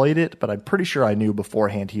I played it, but I'm pretty sure I knew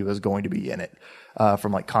beforehand he was going to be in it.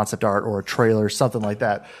 From like concept art or a trailer, something like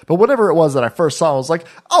that. But whatever it was that I first saw, I was like,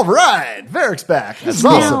 all right, Varric's back. That's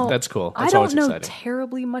awesome. Now, That's cool. I That's don't always know exciting.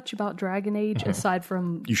 terribly much about Dragon Age aside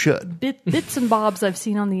from You should. bits and bobs I've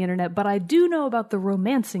seen on the internet, but I do know about the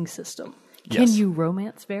romancing system. Can Yes. you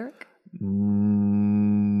romance Varric?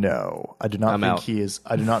 No, I do not I'm think out. he is.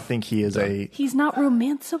 I do not think he is a. He's not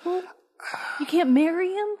romanceable? You can't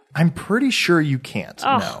marry him? I'm pretty sure you can't.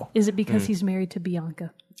 Oh, No. is it because he's married to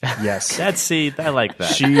Bianca? Yes. I like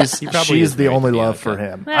that. She's is the married only to love Bianca. for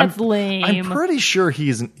him. That's lame. I'm pretty sure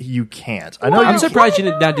you can't. I know I'm you. surprised you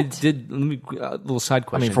did. Now, did let me little side I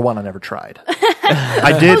question. mean, for one, I never tried.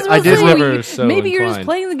 I did. never so maybe you're just inclined.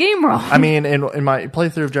 playing the game wrong. I mean, in my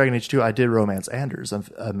playthrough of Dragon Age 2, I did romance Anders,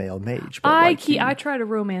 a male mage. But I like try to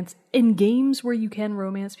romance in games where you can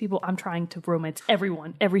romance people. I'm trying to romance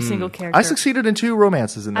everyone, every single character. I succeeded in 2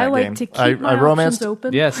 romances in that I like game. to keep my romanced. options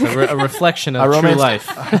open. yes, a reflection of true romanced-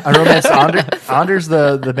 life. I romanced Anders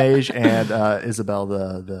the mage and Isabel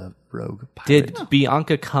the rogue pirate. Did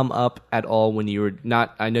Bianca come up at all when you were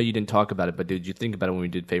not? I know you didn't talk about it, but did you think about it when we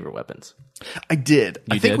did favorite weapons? I did.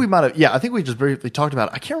 I think did? we might have. Yeah, I think we just briefly talked about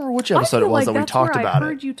it. I can't remember which episode it was that we talked about I it.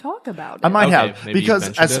 heard you talk about it. I might Okay, have, maybe you because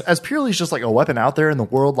mentioned it. as purely as just like a weapon out there in the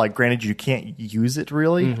world, like granted you can't use it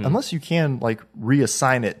really unless you can like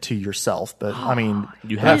reassign it to yourself. But I mean,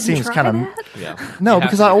 You that have- seems Try kind of that? Yeah. no, You have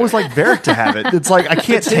because to I do always that. like Varric to have it. It's like I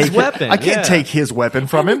can't his take weapon, I can't yeah. take his weapon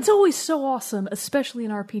from And him. it's always so awesome, especially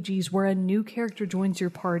in RPGs where a new character joins your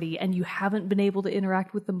party and you haven't been able to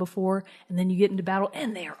interact with them before, and then you get into battle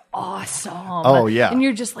and they're awesome. Oh, yeah. And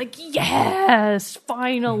you're just like, yes,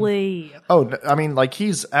 finally. Oh, I mean, like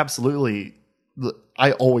he's absolutely.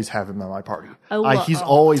 I always have him in my party. He's oh.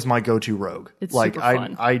 always my go-to rogue. It's like super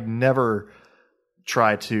fun. I never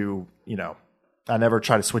try to, I never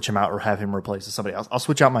try to switch him out or have him replace with somebody else. I'll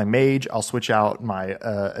switch out my mage. I'll switch out my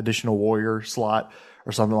additional warrior slot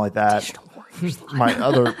or something like that. My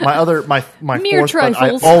Mere fourth, but I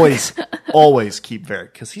trifles. always keep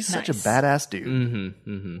Varric because he's such a Nice. badass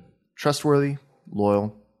dude. Trustworthy,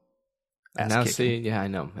 loyal. Now, ass-kicking. see, yeah, I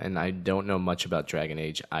know, and I don't know much about Dragon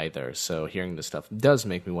Age either. So hearing this stuff does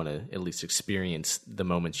make me want to at least experience the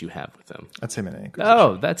moments you have with him. That's him in Inquisition.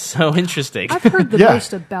 Oh, that's so interesting! I've heard the Yeah.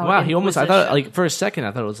 most about Wow, he almost. I thought, Inquisition. like, for a second,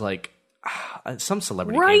 I thought it was like some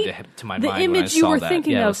celebrity Right? came to my The mind. when I image you saw were that.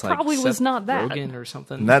 thinking Yeah, it of was like probably was Seth not that. Rogen or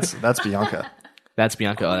something. And that's Bianca, That's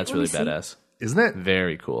Bianca. Oh, that's Let me really see. badass. isn't it?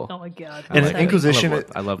 Very cool. Oh my god. And like that. Inquisition,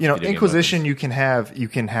 I love video game Inquisition. weapons. You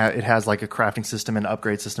can have it has like a crafting system and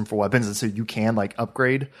upgrade system for weapons, and so you can like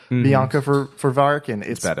upgrade Bianca for Varric, and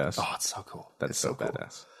it's badass. Oh, it's so cool. That's it's so cool.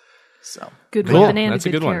 badass. So Good Cool. weapon and That's a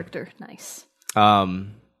a good good one. character. Nice.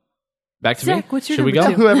 Back to me. Zach, what's your Should we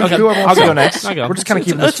number go? two? whoever wants I'll to go next. I'll go. We're just kind of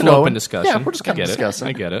keeping It's this an flowing. open discussion. Yeah, we're just kind I of get discussing.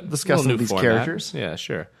 I get it. Discussing Little new these format. characters. Yeah,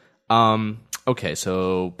 sure. Okay,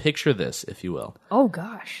 so picture this, if you will. Oh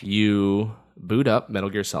gosh. You boot up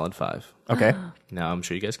Metal Gear Solid 5. Okay. Now, I'm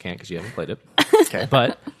sure you guys can't because you haven't played it. Okay.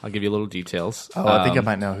 But I'll give you a little details. Oh, I think I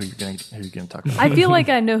might know who you're gonna talk about. I feel like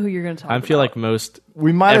I know who you're going to talk I about. feel like most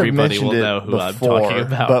We might have everybody mentioned will it know who before, I'm talking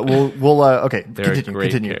about. but we'll okay. They're a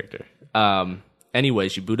great Continue. character.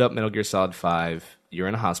 Anyways, you boot up Metal Gear Solid 5. You're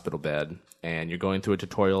in a hospital bed, and you're going through a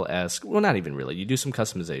tutorial-esque... Well, not even really. You do some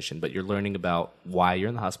customization, but you're learning about why you're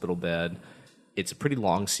in the hospital bed. It's a pretty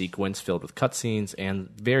long sequence filled with cutscenes and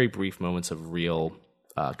very brief moments of real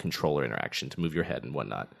controller interaction to move your head and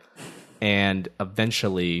whatnot. And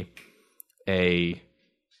eventually,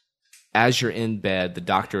 as you're in bed, the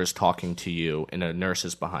doctor is talking to you, and a nurse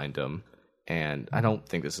is behind him. And I don't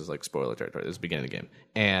think this is like spoiler territory. This is the beginning of the game.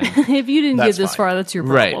 And if you didn't get That's this fine. far, that's your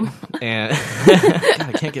right, problem. and God,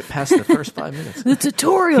 I can't get past the first 5 minutes. The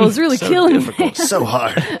tutorial is really killing me. difficult. So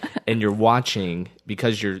hard. And you're watching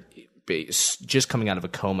because you're just coming out of a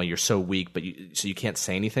coma. You're so weak, but so you can't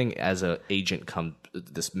say anything. As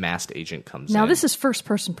this masked agent comes Now in. this is first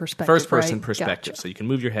person perspective. First person right? perspective. Gotcha. So you can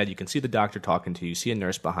move your head. You can see the doctor talking to you. You see a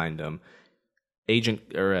nurse behind him. Agent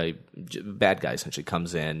or a bad guy essentially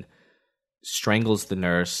comes in, strangles the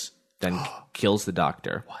nurse, then kills the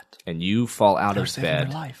doctor. What? And you fall out of saving bed.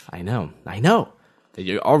 their life. I know.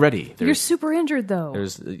 You're already You're super injured though.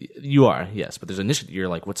 you are, yes, but there's initially you're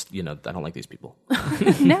like, I don't like these people.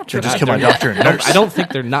 Naturally. Just kill my doctor and nurse. I don't think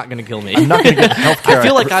they're not going to kill me. I'm not going to get the healthcare. I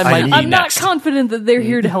feel like I might need. be I'm not next. confident that they're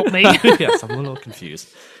here to help me. Yes, I'm a little confused.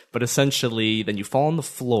 But essentially, then you fall on the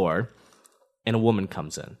floor, and a woman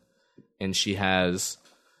comes in, and she has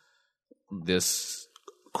this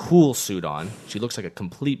cool suit on. She looks like a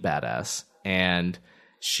complete badass, and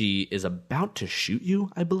she is about to shoot you,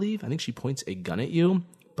 I believe. I think she points a gun at you,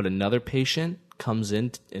 but another patient comes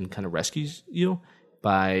in and kind of rescues you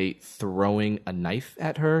by throwing a knife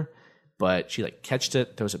at her. But she catches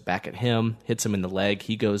it, throws it back at him, hits him in the leg.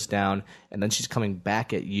 He goes down, and then she's coming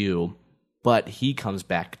back at you. But he comes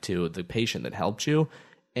back to the patient that helped you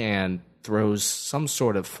and throws some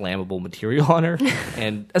sort of flammable material on her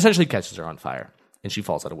and essentially catches her on fire. And she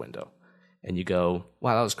falls out a window. And you go,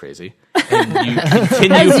 wow, that was crazy. And you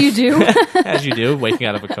continue. As you do. As you do, waking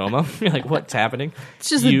out of a coma. You're like, what's happening? It's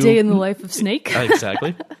just a day in the life of Snake.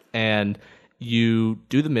 Exactly. And you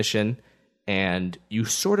do the mission, and you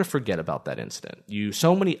sort of forget about that incident.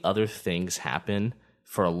 So many other things happen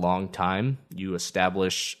for a long time. You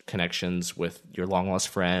establish connections with your long-lost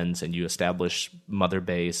friends, and you establish Mother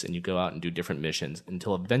Base, and you go out and do different missions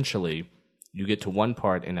until eventually you get to one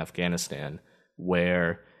part in Afghanistan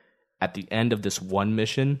where at the end of this one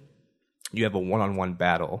mission, you have a one-on-one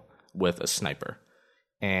battle with a sniper.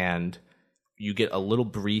 And you get a little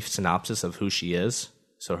brief synopsis of who she is.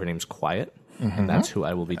 So her name's Quiet. and that's who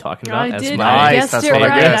I will be talking about. I as did. my I Nice, guessed that's it what I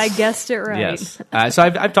right. guessed. I guessed it right. Yes. So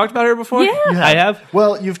I've talked about her before. Yeah. I have.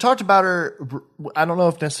 Well, you've talked about her. I don't know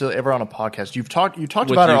if necessarily ever on a podcast. You talked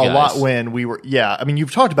With about her you a lot guys. when we were. Yeah, I mean,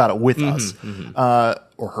 you've talked about it with us,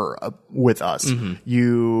 or her with us.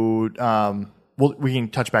 You, well, we can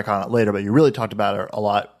touch back on it later, but you really talked about her a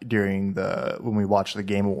lot during when we watched the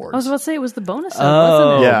Game Awards. I was about to say it was the bonus,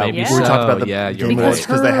 wasn't it? yeah, maybe we so. talked about the Yeah, you're Game right. Awards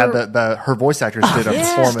because they had Her- her voice actress did a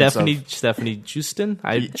performance. Stephanie Justin.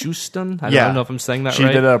 Justin. I Yeah. don't know if I'm saying that she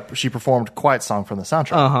right. she performed Quiet Song from the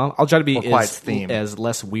soundtrack. I'll try to be Or Quiet's theme. as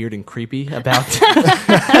less weird and creepy about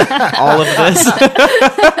all of this.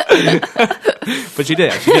 But she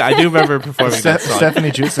did. I do remember performing that song.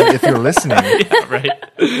 Stephanie Justin, if you're listening, Yeah, right.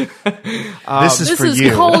 this is This for is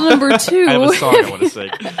you. call number 2. I have a song I want to sing.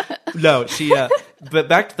 No, she. But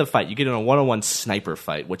back to the fight. You get in a one-on-one sniper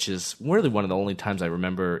fight, which is really one of the only times I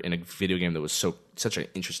remember in a video game that was such an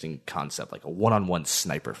interesting concept, like a one-on-one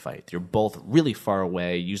sniper fight. You're both really far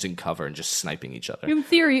away, using cover, and just sniping each other. In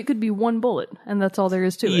theory, it could be one bullet, and that's all there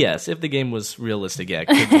is to it. Yes, if the game was realistic, yeah, it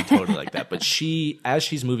could be totally like that. But as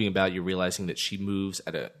she's moving about, you're realizing that she moves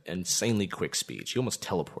at an insanely quick speed. She almost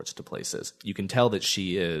teleports to places. You can tell that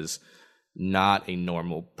she is not a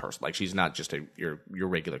normal person. Like, she's not just your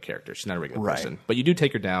regular character. She's not a regular Right. person. But you do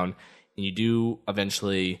take her down, and you do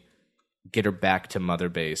eventually get her back to Mother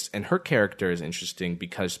Base. And her character is interesting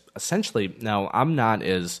because essentially, now I'm not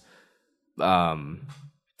as knowledgeable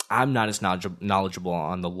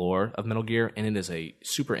on the lore of Metal Gear, and it is a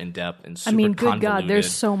super in-depth and super I mean, good convoluted. God, there's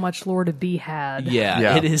so much lore to be had.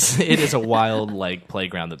 Yeah, it is a wild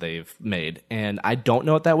playground that they've made, and I don't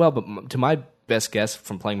know it that well, but to my best guess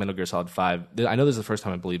from playing Metal Gear Solid 5, I know this is the first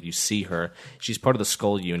time I believe you see her. She's part of the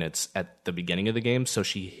Skull units at the beginning of the game, so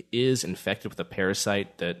she is infected with a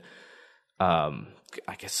parasite that,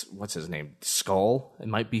 I guess, what's his name? Skull? It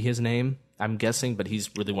might be his name, I'm guessing, but he's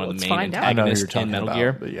really one of the Let's main find out. I know who you're antagonists in talking Metal about,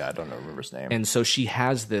 Gear. but yeah, I don't remember his name. And so she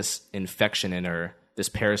has this infection in her, this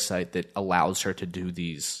parasite that allows her to do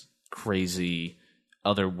these crazy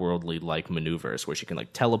otherworldly maneuvers where she can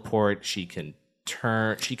teleport, she can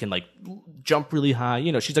turn, she can jump really high.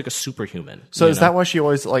 She's like a superhuman. So is that why she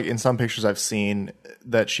always in some pictures I've seen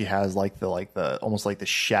that she has the almost the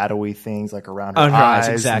shadowy things around her, eyes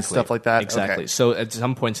exactly, and stuff like that? Exactly. Okay. So at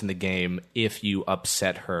some points in the game, if you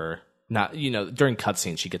upset her, not during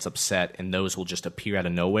cutscenes, she gets upset, and those will just appear out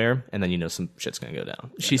of nowhere, and then some shit's gonna go down.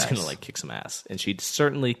 She's gonna kick some ass, and she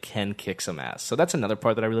certainly can kick some ass. So that's another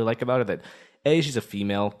part that I really like about her. That she's a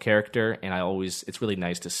female character, and it's really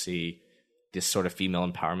nice to see this sort of female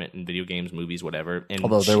empowerment in video games, movies, whatever. And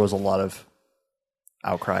Although there was a lot of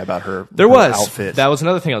outcry about her. There her was outfit. that was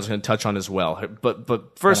another thing I was going to touch on as well.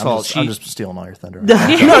 But first of all, I'm just stealing all your thunder. no.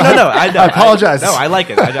 I apologize. No, I like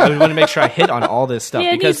it. I want to make sure I hit on all this stuff Yeah,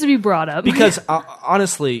 it because needs to be brought up. because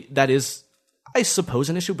honestly, that is, I suppose,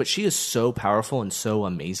 an issue. But she is so powerful and so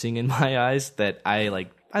amazing in my eyes that I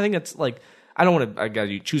think it's I don't want to. I got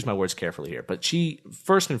to choose my words carefully here, but she,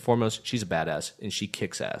 first and foremost, she's a badass and she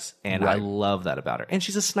kicks ass, and I love that about her. And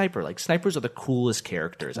she's a sniper. Snipers are the coolest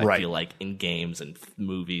characters. I feel like in games and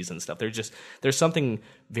movies and stuff. There's something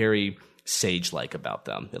very sage-like about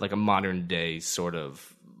them, like a modern day sort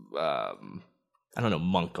of. I don't know,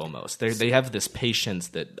 monk almost. They have this patience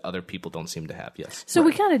that other people don't seem to have. Yes. So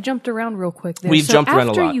we kind of jumped around real quick there. We've jumped around a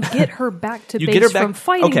after lot. you get her back to You base get her back- from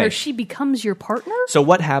fighting okay. her, she becomes your partner? So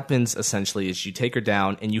what happens essentially is you take her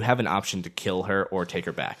down, and you have an option to kill her or take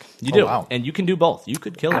her back. You do, wow. and you can do both. You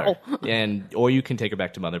could kill her, or you can take her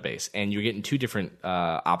back to Mother Base, and you're getting two different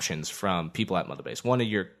options from people at Mother Base. One of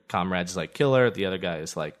your comrades is like, kill her. The other guy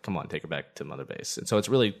is like, come on, take her back to Mother Base. And so it's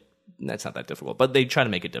really, that's not that difficult, but they try to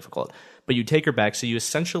make it difficult. But you take her back, so you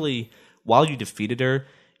essentially, while you defeated her,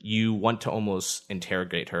 you want to almost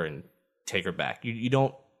interrogate her and take her back. You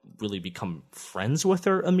don't really become friends with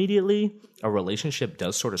her immediately. A relationship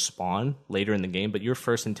does sort of spawn later in the game, but your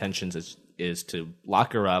first intentions is to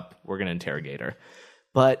lock her up. We're going to interrogate her.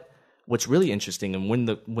 But what's really interesting, and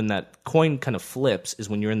when that coin kind of flips, is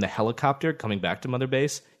when you're in the helicopter coming back to Mother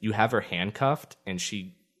Base, you have her handcuffed, and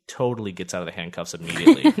she totally gets out of the handcuffs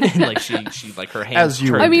immediately. she her hands. As you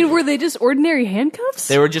turn- would. I mean, were they just ordinary handcuffs?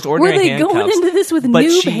 They were just ordinary Were they handcuffs. going into this with but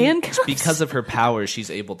noob handcuffs? Because of her powers, she's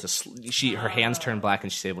able to. Her hands turn black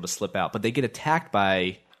and she's able to slip out. But they get attacked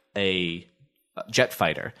by a jet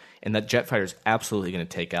fighter, and that jet fighter is absolutely going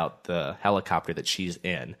to take out the helicopter that she's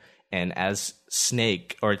in. And as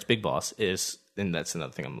Snake, or its Big Boss, is, and that's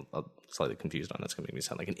another thing I'm slightly confused on. That's going to make me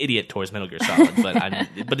sound like an idiot towards Metal Gear Solid,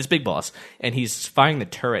 but it's Big Boss, and he's firing the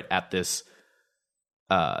turret at this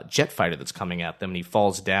jet fighter that's coming at them, and he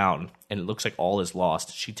falls down, and it looks like all is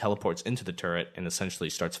lost. She teleports into the turret and essentially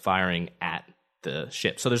starts firing at the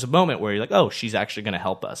ship. So there's a moment where you're like, oh, she's actually going to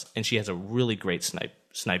help us. And she has a really great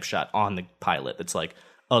snipe shot on the pilot that's like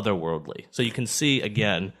otherworldly. So you can see,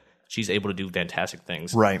 again, she's able to do fantastic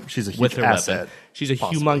things. Right. She's a huge with her asset. weapon. She's a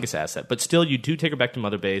humongous asset. But still, you do take her back to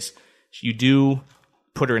Mother Base. You do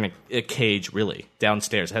put her in a cage, really,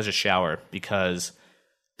 downstairs. It has a shower because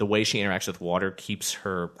the way she interacts with water keeps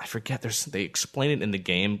her... I forget, they explain it in the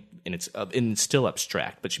game, and it's still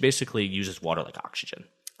abstract, but she basically uses water like oxygen.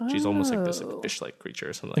 She's almost like this like, fish-like creature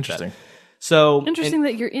or something like that. Interesting. So Interesting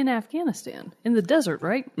that you're in Afghanistan, in the desert,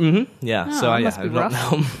 right? yeah. Oh, So I must be don't rough.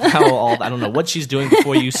 know how I don't know what she's doing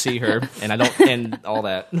before you see her, and all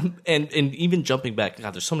that, and even jumping back.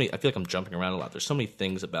 God, there's so many. I feel like I'm jumping around a lot. There's so many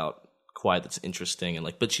things about Quiet that's interesting,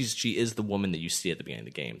 and but she is the woman that you see at the beginning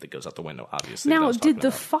of the game that goes out the window. Obviously. Now, did the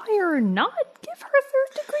fire not give her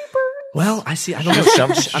third-degree burns? Well, I see. I don't know.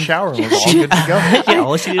 Jumped in the shower and was all good to go. Yeah,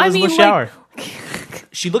 all she did was in the like- shower.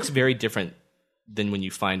 She looks very different than when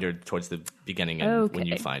you find her towards the beginning and when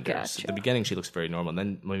you Okay, find her. So gotcha. at the beginning, she looks very normal. And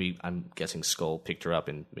then maybe, I'm guessing Skull picked her up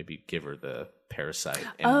and maybe give her the parasite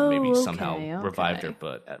and maybe somehow revived her,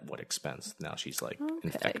 but at what expense? Now she's like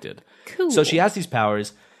infected. Cool. So she has these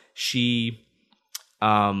powers.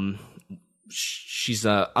 She's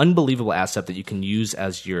an unbelievable asset that you can use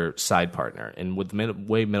as your side partner. And with the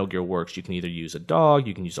way Metal Gear works, you can either use a dog,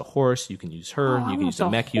 you can use a horse, you can use her, you can use a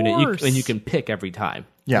mech unit, and you can pick every time.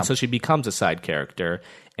 Yeah. And so she becomes a side character.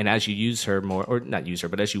 And as you use her more, or not use her,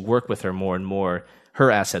 but as you work with her more and more,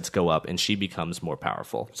 her assets go up and she becomes more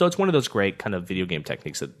powerful. So it's one of those great kind of video game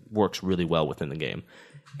techniques that works really well within the game.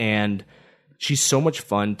 And she's so much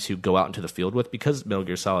fun to go out into the field with because Metal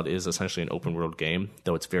Gear Solid is essentially an open world game,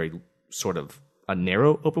 though it's very sort of a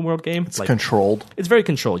narrow open world game. It's controlled. It's very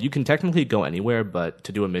controlled. You can technically go anywhere, but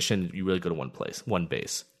to do a mission, you really go to one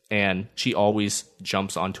base. And she always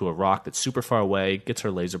jumps onto a rock that's super far away, gets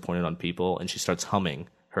her laser pointed on people, and she starts humming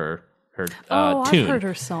her tune. I've heard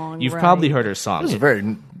her song. You've right. probably heard her song. It's a very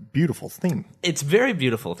beautiful theme. It's a very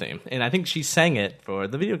beautiful theme, and I think she sang it for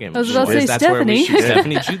the video game. I was about to say That's where Stephanie.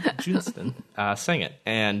 Stephanie Johnston sang it,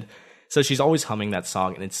 and so she's always humming that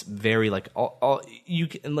song, and it's very like you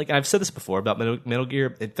can, like I've said this before about Metal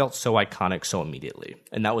Gear. It felt so iconic so immediately,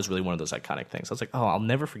 and that was really one of those iconic things. I was like, oh, I'll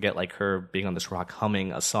never forget like her being on this rock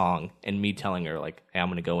humming a song, and me telling her like, hey, I'm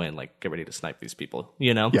going to go in, like get ready to snipe these people.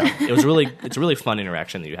 You know, Yeah. It's a really fun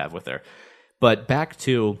interaction that you have with her. But back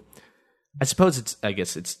to, I suppose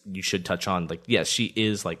you should touch on like, yes, she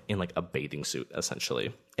is like in like a bathing suit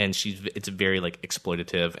essentially, and it's very like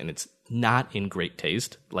exploitative, and it's not in great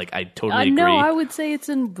taste. Like I totally agree. No, I would say it's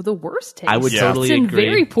in the worst taste. I would totally it's in agree.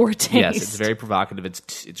 very poor taste. Yes, it's very provocative.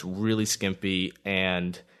 It's really skimpy,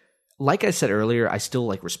 and like I said earlier, I still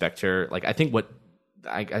like respect her. Like I think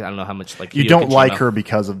I don't know how much like You Hideo don't Kojima- like her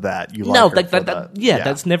because of that. You like no, her like for that. the- Yeah,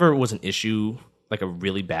 that's never was an issue. Like a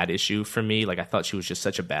really bad issue for me. Like I thought she was just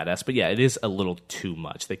such a badass. But yeah, it is a little too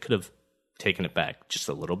much. They could have taken it back just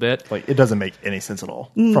a little bit. Like it doesn't make any sense at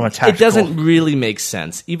all from a tactical. It doesn't really make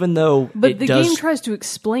sense, even though But it the does, game tries to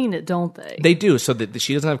explain it, don't they? They do, so that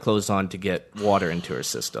she doesn't have clothes on to get water into her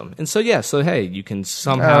system. And so hey, you can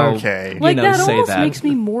somehow Okay. Like that say almost that. makes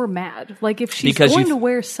me more mad. Like if she's Because going you- to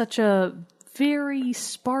wear such a very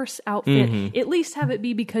sparse outfit, at least have it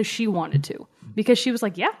be because she wanted to. Because she was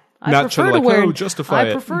like, yeah, I Not prefer trying to to, like, wear. oh, justify I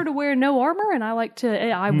it. prefer to wear no armor, and I like to.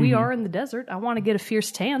 We are in the desert. I want to get a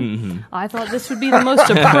fierce tan. I thought this would be the most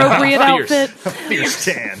appropriate outfit. Fierce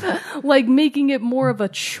tan. Like making it more of a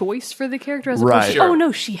choice for the character as opposed Right. to, Sure. oh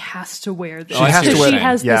no, she has to wear this. She has to because wear she that.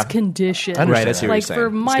 has Yeah. this condition. I understand Right, I see what Like you're saying. for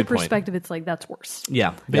That's a my good point. perspective, it's like that's worse.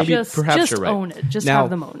 Yeah, maybe Just perhaps you're right. own it. Just Now,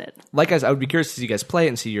 have them own it. Like I would be curious to see you guys play it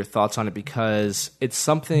and see your thoughts on it because it's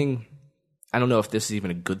something. I don't know if this is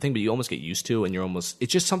even a good thing, but you almost get used to, and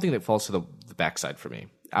it's just something that falls to the backside for me.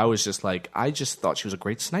 I was just like, I just thought she was a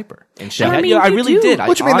great sniper, and she. I had, mean, I you really do. did. What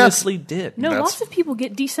I you mean, that's- honestly did. No, That's- lots of people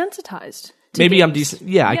get desensitized. to Maybe I'm games. decent.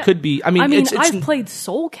 Yeah, I could be. I mean, it's I've played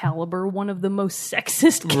Soul Calibur, one of the most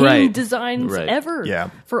sexist game Right. designs Right. ever. Yeah.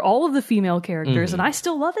 For all of the female characters, and I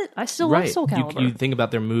still love it. I still love Soul Calibur. You think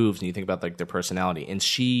about their moves and you think about like their personality, and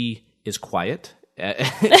she is quiet.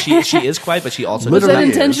 She is quiet, but she also Was that Literally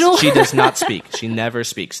is. intentional? She does not speak. She never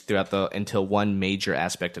speaks until one major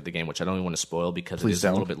aspect of the game, which I don't even want to spoil because Please it is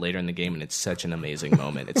don't. a little bit later in the game, and it's such an amazing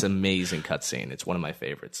moment. It's an amazing cutscene. It's one of my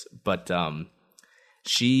favorites. But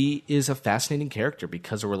she is a fascinating character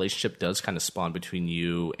because a relationship does kind of spawn between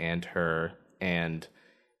you and her, and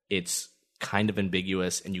it's kind of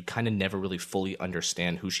ambiguous, and you kind of never really fully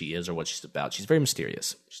understand who she is or what she's about. She's very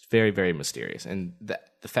mysterious. She's very, very mysterious, and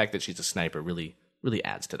the fact that she's a sniper really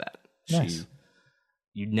adds to that. Nice.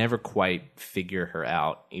 you never quite figure her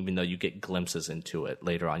out, even though you get glimpses into it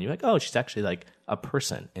later on. You're like, oh, she's actually like a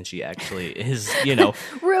person, and she actually is,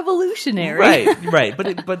 revolutionary. Right.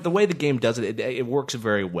 But the way the game does it works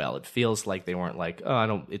very well. It feels like they weren't like,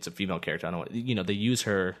 oh, it's a female character. I don't, they use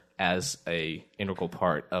her as a integral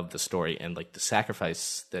part of the story, and like the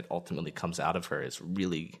sacrifice that ultimately comes out of her is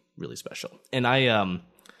really, really special. And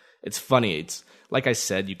it's funny. It's like I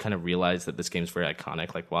said, you kind of realize that this game's very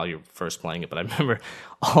iconic, like while you're first playing it. But I remember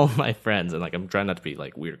all my friends, and like I'm trying not to be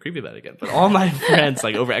like weird or creepy about it again, but all my friends,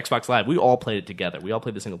 like over Xbox Live, we all played it together. We all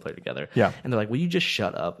played the single player together. Yeah. And they're like, "Will you just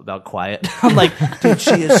shut up about Quiet?" I'm like, "Dude,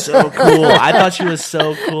 she is so cool. I thought she was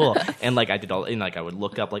so cool." And like I did all, and like I would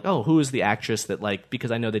look up like, "Oh, who is the actress that like?"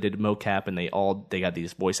 Because I know they did mocap, and they got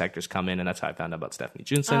these voice actors come in, and that's how I found out about Stephanie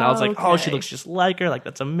Junson. I was like, "Oh, she looks just like her. Like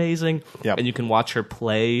that's amazing." Yep. And you can watch her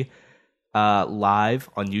play live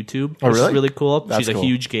on YouTube. Oh, Which really? is really cool. That's She's a cool.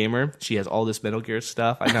 huge gamer. She has all this Metal Gear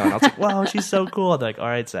stuff. I know. And I was like, wow, she's so cool. They're like, all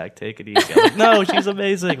right, Zach, take it easy. I'm like, no, she's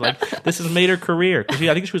amazing. Like, this has made her career. Because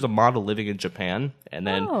I think she was a model living in Japan. And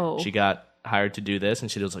then she got hired to do this, and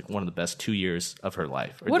she was like one of the best 2 years of her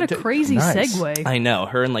life. What a crazy Nice. segue. I know.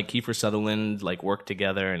 Her and like Kiefer Sutherland like worked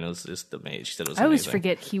together, and it was just amazing. She said it was I always amazing.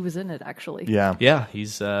 forget he was in it, actually. Yeah. Yeah,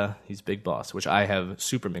 he's Big Boss, which I have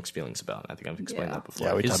super mixed feelings about. I think I've explained that before.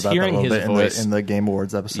 Yeah, we Is talked about that a hearing little his bit voice, in the Game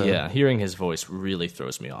Awards episode. yeah, hearing his voice really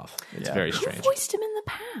throws me off. It's very Who strange. voiced him in the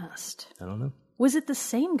past? I don't know. Was it the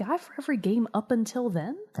same guy for every game up until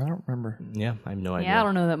then? I don't remember. Yeah, I have no idea. Yeah, I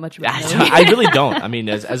don't know that much about it. I really don't. I mean,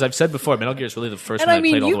 as I've said before, Metal Gear is really the first And one I I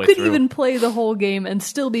played mean, all the you way could through. even play the whole game and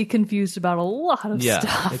still be confused about a lot of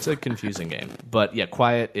stuff. It's a confusing game. But yeah,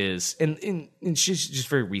 Quiet is, and she's just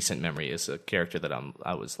very recent memory is a character that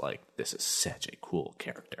I was like, this is such a cool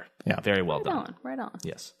character. Yeah. Very well done. Right on.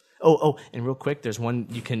 Yes. Oh, and real quick, there's one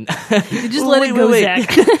you can. You just let it go,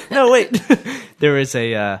 Zach. No, wait. There is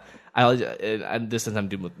a. This doesn't have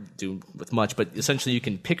to do with much, but essentially you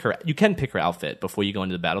can pick her outfit before you go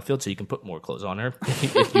into the battlefield, so you can put more clothes on her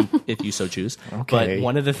if you so choose. Okay. But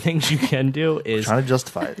one of the things you can do is Trying to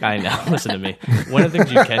justify it. I know. Listen to me. One of the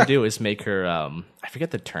things you can do is make her. I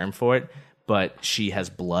forget the term for it, but she has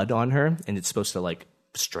blood on her, and it's supposed to like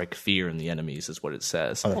strike fear in the enemies, is what it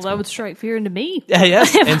says. Well, that would strike fear into me. Yeah,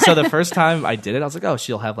 yes. And so the first time I did it, I was like, oh,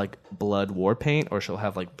 she'll have like blood war paint, or she'll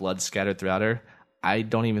have like blood scattered throughout her. I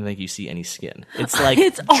don't even think you see any skin. It's like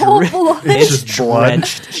It's all blood. It's Just blood.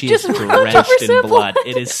 drenched. She is Just drenched in 100% blood.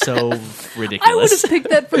 It is so ridiculous. I would have picked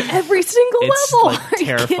that for every single It's level. like Are you kidding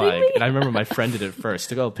terrifying. me? And I remember my friend did it first.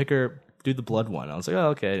 To go pick her, do the blood one. I was like, oh,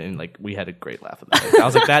 okay. And like we had a great laugh about it. I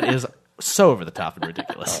was like, that is so over the top and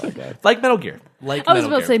ridiculous. Like Metal Gear. I was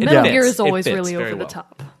about to say, It Metal fits. Gear is It always fits really very over the well.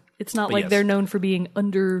 top. It's not But like yes. they're known for being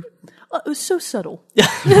under. So subtle.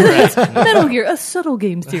 Right. Metal Gear, a subtle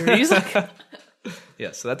game series.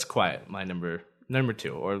 Yeah, so that's Quiet, my number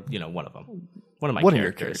 2, or one of them, one of my One of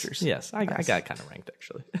your characters. characters. Yes, I got it kind of ranked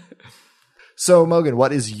actually. So, Mogan,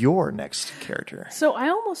 what is your next character? So I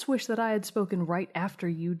almost wish that I had spoken right after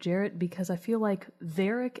you, Jarrett, because I feel like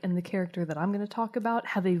Varric and the character that I'm going to talk about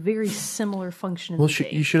have a very similar function in Well, the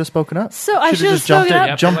game. you should have spoken up. So I should Should've have just jumped spoken in.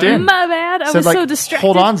 up. Jumped in. My bad. I Said, was like, so distracted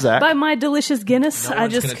hold on, Zach. by my delicious Guinness. No I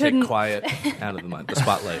one's just gonna couldn't. take Quiet out of the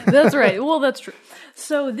spotlight. That's right. Well, that's true.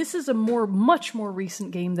 So this is a much more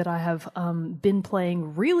recent game that I have been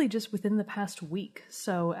playing really just within the past week.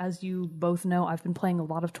 So as you both know, I've been playing a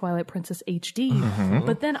lot of Twilight Princess HD,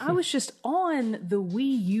 but then I was just on the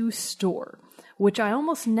Wii U store, which I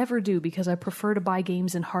almost never do because I prefer to buy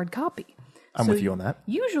games in hard copy. I'm with you on that.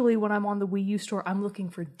 Usually when I'm on the Wii U store, I'm looking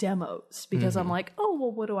for demos because I'm like, oh,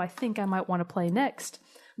 well, what do I think I might want to play next?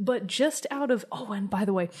 But just out of, oh, and by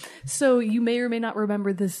the way, so you may or may not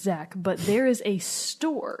remember this, Zach, but there is a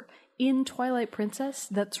store in Twilight Princess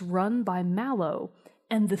that's run by Mallow,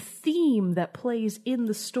 and the theme that plays in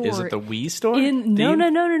the store... Is it the Wii store? No.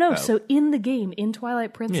 Oh. So in the game, in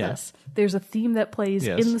Twilight Princess, there's a theme that plays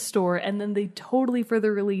Yes. in the store, and then they totally, for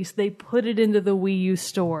the release, they put it into the Wii U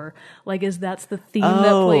store. Like, as that's the theme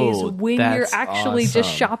that plays when you're that's actually just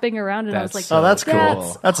awesome. shopping around. And I was That's like, so Oh, that's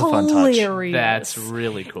cool. That's a fun touch. hilarious. That's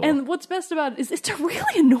really cool. And what's best about it is it's a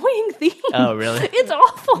really annoying theme. Oh, really? It's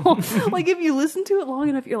awful. Like, if you listen to it long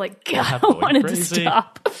enough, you're like, God, have I to go wanted to crazy.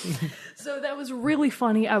 stop. So that was really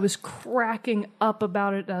funny. I was cracking up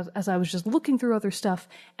about it as I was just looking through other stuff,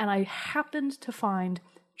 and I happened to find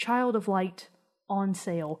Child of Light on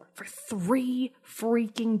sale for $3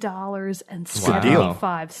 freaking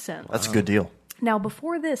 $75. That's a good deal. Now,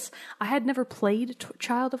 before this, I had never played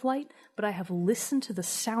Child of Light, but I have listened to the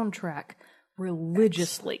soundtrack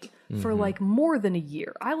religiously for like more than a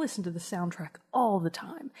year. I listened to the soundtrack all the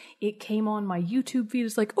time. It came on my YouTube feed.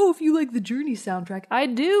 It's like, oh, if you like the Journey soundtrack, I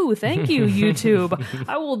do. Thank you, YouTube.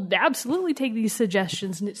 I will absolutely take these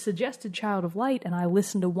suggestions. And it suggested Child of Light, and I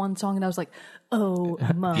listened to one song, and I was like, oh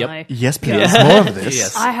my. Yes, please. More of this.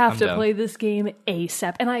 Yes. I have I'm to down. play this game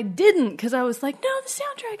ASAP. And I didn't, because I was like, no, the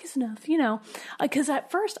soundtrack is enough, you know. Because at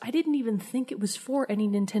first, I didn't even think it was for any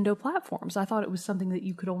Nintendo platforms. I thought it was something that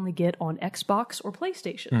you could only get on Xbox or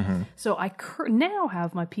PlayStation. So I now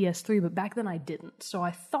have my PS3, but back then I didn't. So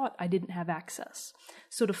I thought I didn't have access.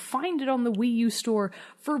 So to find it on the Wii U store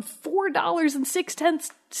for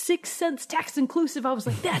 $4.06 tax inclusive, I was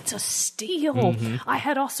like, that's a steal. I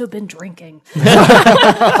had also been drinking. My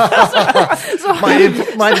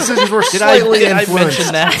decisions were slightly Did I influenced.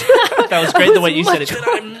 mention that? That was great the way you said it. Did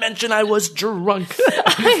I mention I was drunk?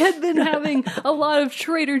 I had been having a lot of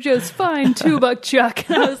Trader Joe's fine $2 chuck,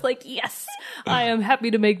 and I was like, yes, I am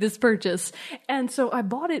happy to make this purchase. And so I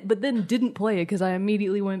bought it, but then didn't play it because I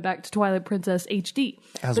immediately went back to Twilight Princess HD.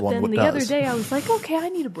 As but one then the does. other day I was like, okay, I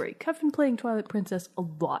need a break. I've been playing Twilight Princess a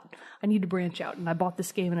lot. I need to branch out, and I bought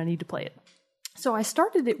this game and I need to play it. So I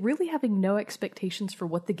started it really having no expectations for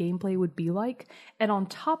what the gameplay would be like, and on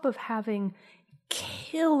top of having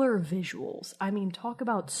killer visuals. I mean, talk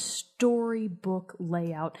about storybook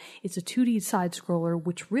layout. It's a 2D side scroller,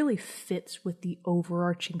 which really fits with the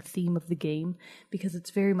overarching theme of the game because it's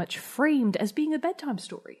very much framed as being a bedtime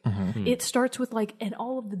story. It starts with and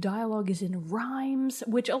all of the dialogue is in rhymes,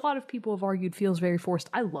 which a lot of people have argued feels very forced.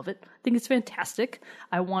 I love it. I think it's fantastic.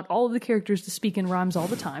 I want all of the characters to speak in rhymes all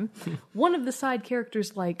the time. One of the side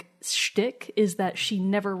characters' shtick is that she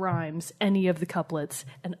never rhymes any of the couplets,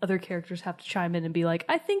 and other characters have to chime in and be like,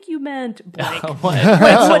 I think you meant blank.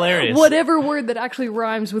 That's hilarious. Whatever word that actually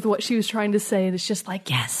rhymes with what she was trying to say, and it's just like,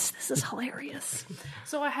 yes, this is hilarious.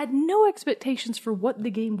 So I had no expectations for what the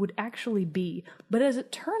game would actually be, but as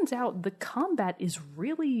it turns out, the combat is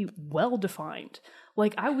really well defined.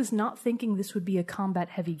 I was not thinking this would be a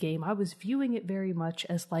combat-heavy game. I was viewing it very much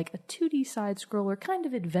as a 2D side-scroller, kind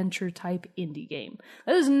of adventure-type indie game.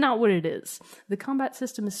 That is not what it is. The combat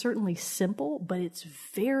system is certainly simple, but it's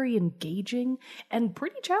very engaging and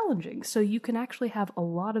pretty challenging. So you can actually have a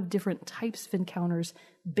lot of different types of encounters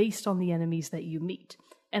based on the enemies that you meet.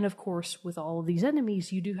 And of course, with all of these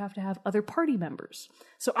enemies, you do have to have other party members.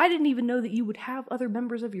 So I didn't even know that you would have other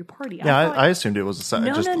members of your party. Yeah, I assumed it was just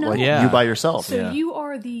No. you by yourself. So you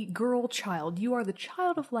are the girl child. You are the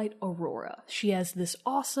Child of Light Aurora. She has this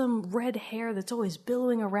awesome red hair that's always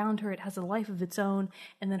billowing around her. It has a life of its own.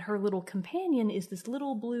 And then her little companion is this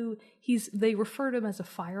little blue, they refer to him as a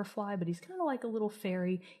firefly, but he's kind of like a little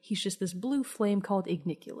fairy. He's just this blue flame called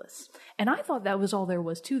Igniculus. And I thought that was all there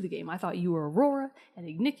was to the game. I thought you were Aurora and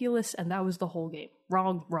Igniculus, and that was the whole game.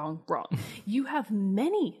 Wrong. You have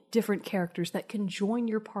many different characters that can join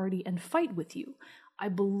your party and fight with you. I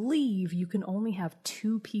believe you can only have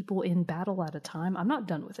 2 people in battle at a time. I'm not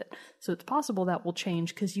done with it. So it's possible that will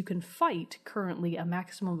change because you can fight currently a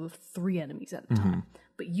maximum of 3 enemies at a time.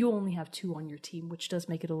 But you only have 2 on your team, which does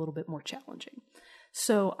make it a little bit more challenging.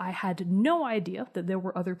 So I had no idea that there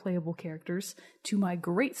were other playable characters. To my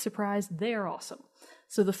great surprise, they are awesome.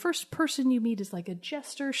 So the first person you meet is a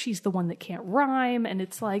jester. She's the one that can't rhyme, and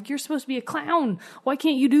it's you're supposed to be a clown. Why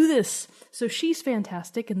can't you do this? So she's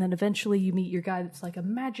fantastic, and then eventually you meet your guy that's a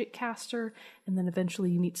magic caster, and then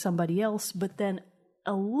eventually you meet somebody else. But then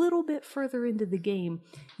a little bit further into the game,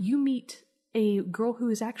 you meet a girl who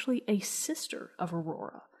is actually a sister of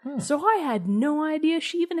Aurora. So I had no idea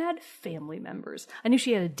she even had family members. I knew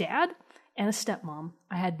she had a dad and a stepmom.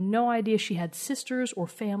 I had no idea she had sisters or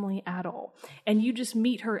family at all. And you just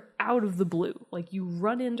meet her out of the blue. You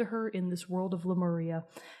run into her in this world of Lemuria,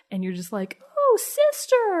 and you're just like, oh,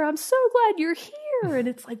 sister, I'm so glad you're here. And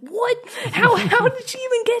it's what? How did she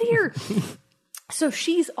even get here? So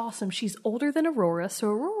she's awesome. She's older than Aurora. So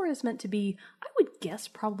Aurora is meant to be, I would guess,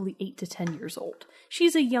 probably 8 to 10 years old.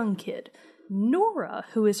 She's a young kid. Nora,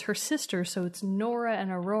 who is her sister, so it's Nora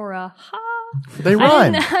and Aurora. They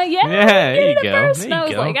rhyme. There you go. First, I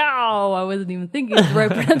was I wasn't even thinking of the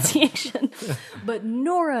right pronunciation. But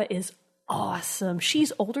Nora is awesome.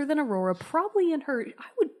 She's older than Aurora, probably in her, I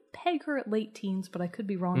would peg her at late teens, but I could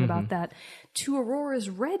be wrong about that. To Aurora's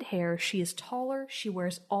red hair, she is taller. She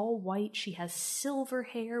wears all white. She has silver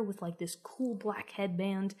hair with this cool black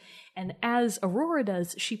headband. And as Aurora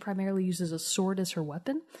does, she primarily uses a sword as her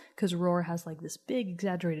weapon because Aurora has this big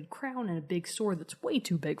exaggerated crown and a big sword that's way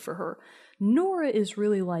too big for her. Nora is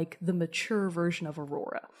really like the mature version of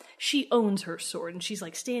Aurora. She owns her sword and she's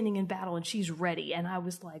like standing in battle and she's ready. And I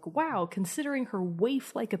was like, wow, considering her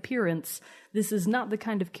waif-like appearance, this is not the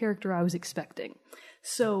kind of character I was expecting.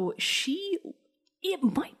 So it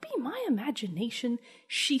might be my imagination,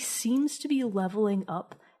 she seems to be leveling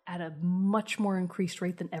up at a much more increased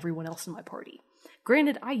rate than everyone else in my party.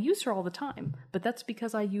 Granted, I use her all the time, but that's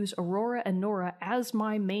because I use Aurora and Nora as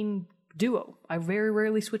my main duo. I very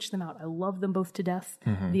rarely switch them out. I love them both to death.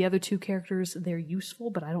 The other two characters, they're useful,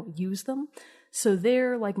 but I don't use them. So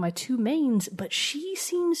they're like my two mains, but she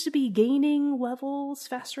seems to be gaining levels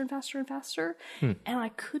faster and faster and faster. And I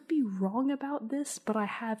could be wrong about this, but I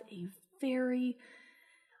have a very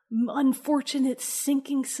unfortunate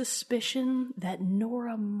sinking suspicion that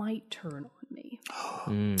Nora might turn on me.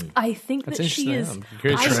 I think that she is. I'm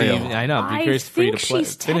curious for you. I know. I'm curious for you to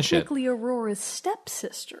she's finish it. technically Aurora's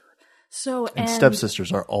stepsister. So And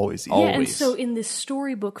stepsisters are always evil. yeah, and so in this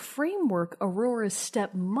storybook framework, Aurora's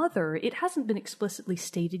stepmother, it hasn't been explicitly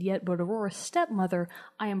stated yet, but Aurora's stepmother,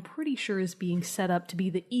 I am pretty sure, is being set up to be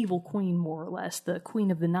the evil queen, more or less, the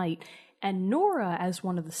queen of the night. And Nora, as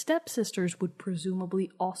one of the stepsisters, would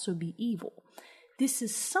presumably also be evil. This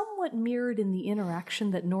is somewhat mirrored in the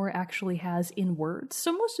interaction that Nora actually has in words.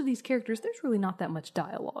 So most of these characters, there's really not that much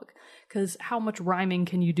dialogue. Because how much rhyming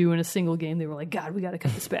can you do in a single game? They were like, God, we got to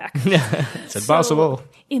cut this back. It's impossible. So,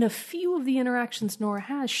 in a few of the interactions Nora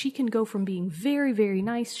has, she can go from being very, very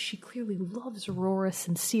nice. She clearly loves Aurora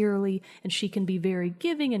sincerely, and she can be very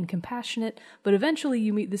giving and compassionate. But eventually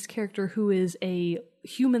you meet this character who is a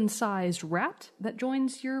human-sized rat that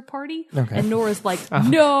joins your party. Okay. And Nora's like,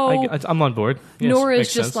 no. I'm on board. Yes,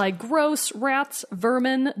 Nora's just like, gross, rats,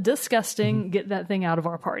 vermin, disgusting, get that thing out of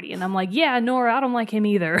our party. And I'm like, yeah, Nora, I don't like him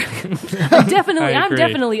either. I'm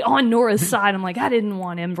definitely on Nora's side. I'm like, I didn't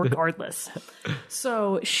want him regardless.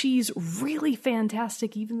 So she's really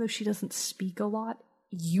fantastic, even though she doesn't speak a lot.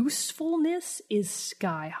 Usefulness is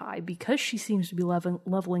sky high because she seems to be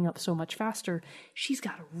leveling up so much faster. She's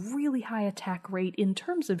got a really high attack rate in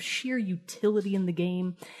terms of sheer utility in the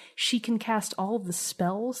game. She can cast all of the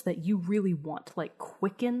spells that you really want, like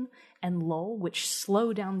Quicken and Lull, which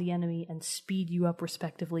slow down the enemy and speed you up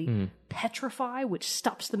respectively. Petrify, which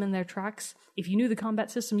stops them in their tracks. If you knew the combat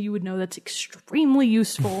system, you would know that's extremely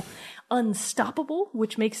useful. Unstoppable,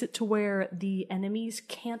 which makes it to where the enemies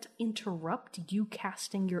can't interrupt you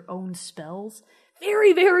casting your own spells.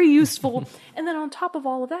 Very, very useful. And then on top of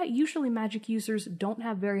all of that, usually magic users don't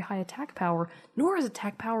have very high attack power. Nora's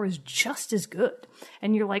attack power is just as good.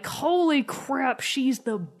 And you're like, holy crap, she's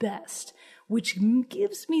the best. Which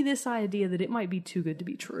gives me this idea that it might be too good to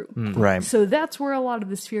be true. Right. So that's where a lot of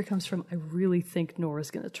this fear comes from. I really think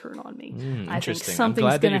Nora's going to turn on me. I think Interesting. something's I'm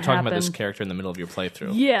glad that going you're to talking happen. about this character in the middle of your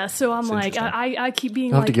playthrough. Yeah, so I'm like, I keep being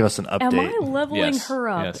You'll like, have to give us an update. am I leveling Yes, her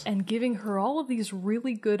up yes. and giving her all of these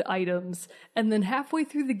really good items, and then halfway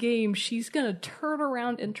through the game, she's going to turn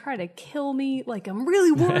around and try to kill me? Like, I'm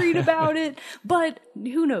really worried about it, but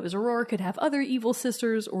who knows? Aurora could have other evil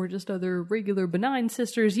sisters or just other regular benign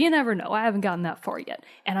sisters. You never know. I haven't gotten that far yet.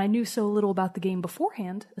 And I knew so little about the game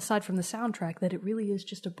beforehand, aside from the soundtrack, that it really is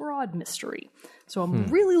just a broad mystery. So I'm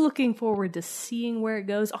really looking forward to seeing where it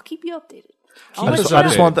goes. I'll keep you updated. I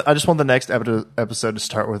just want the next episode to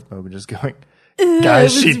start with Moby just going,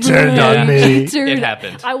 guys, she turned on me. It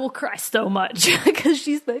happened. I will cry so much because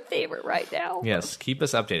she's my favorite right now. Yes, keep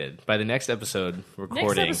us updated. By the next episode recording,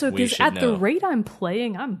 Next episode, we because should at know. the rate I'm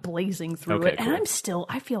playing, I'm blazing through Okay, it, and cool.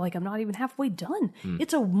 I feel like I'm not even halfway done.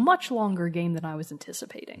 It's a much longer game than I was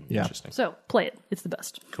anticipating. Yeah. Interesting. So play it; it's the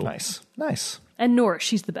best. Cool. Nice. And Nora,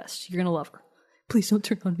 she's the best. You're gonna love her. Please don't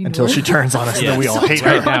turn on me, Until Nora. she turns on us, and then we all hate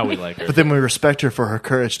her. Right now we like her. But then we respect her for her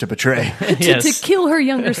courage to betray. to kill her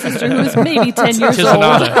younger sister, who is maybe 10 years Tis old. an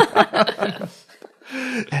honor.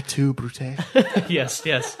 Et tu, Brute? Yes.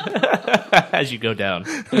 As you go down.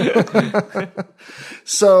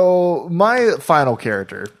 So, my final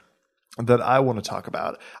character that I want to talk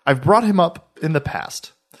about, I've brought him up in the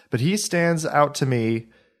past, but he stands out to me.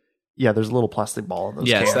 Yeah, there's a little plastic ball in those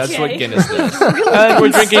Yes, cans. that's what Okay. Guinness does. We're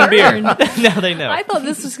drinking beer. Now they know. I thought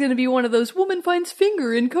this was going to be one of those woman finds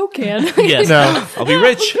finger in Coke can. Yes. No, I'll be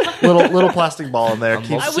rich. little plastic ball in there. I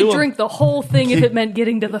Sue 'em. would drink the whole thing if it meant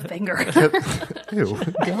getting to the finger. Ew,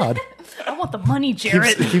 God. I want the money,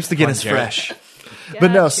 Jarrett. Keeps the Guinness Jared. fresh. But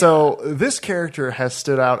no, Gotcha. so this character has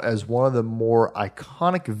stood out as one of the more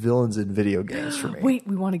iconic villains in video games for me. Wait,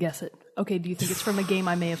 we want to guess it. Okay, do you think it's from a game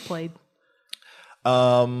I may have played?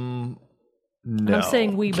 No. I'm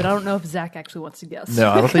saying we, but I don't know if Zach actually wants to guess.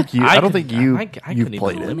 No, I don't think you. I don't think you. I You've couldn't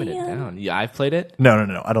played even it. limit it down. Yeah, I've played it.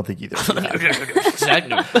 No. I don't think either.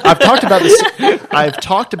 Exactly. I've talked about this. I've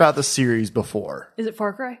talked about the series before. Is it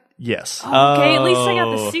Far Cry? Yes. Okay, at least I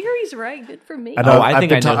got the series right. Good for me. I know. I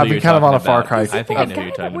think I know who I've been you're kind of on a talking Far about. Cry. I think I know that who guy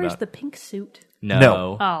you're that talking wears about. the pink suit.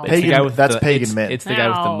 No. Oh. It's the guy with That's the, Pagan Min. It's the guy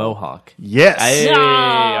with the No. mohawk. Yes. Hey, all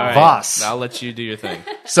right. Voss. I'll let you do your thing.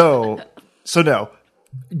 So no.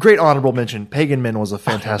 Great honorable mention. Pagan Min was a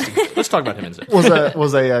fantastic. Let's talk about him instead.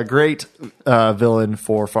 was a great villain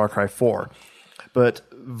for Far Cry 4, but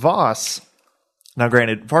Voss. Now,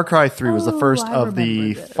 granted, Far Cry 3 was the first I of the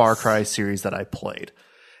remember this. Far Cry series that I played,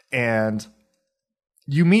 and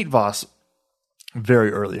you meet Voss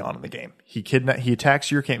very early on in the game. He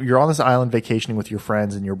attacks your camp. You're on this island vacationing with your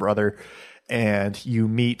friends and your brother, and you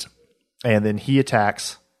meet, and then he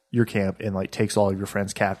attacks your camp and like takes all of your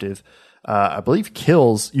friends captive. I believe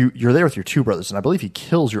kills you. You're there with your two brothers, and I believe he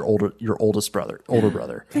kills your older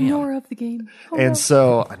brother. The Nora of the game. Oh, And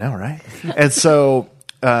so I know, right? And so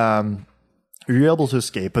you're able to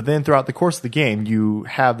escape, but then throughout the course of the game, you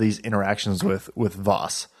have these interactions with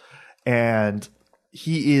Voss, and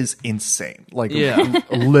he is insane. Like,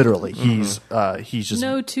 literally, he's just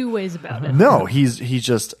no two ways about it. no, he's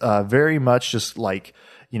just very much just like,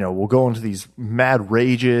 you know, we'll go into these mad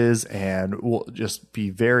rages and we'll just be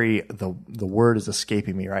very, the word is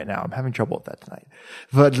escaping me right now. I'm having trouble with that tonight.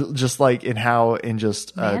 But just like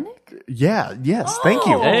Manic? Yeah, yes. Thank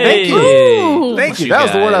you. Hey. Thank you. Ooh. Thank you. You That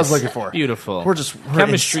was the word I was guys. looking for. Beautiful. We're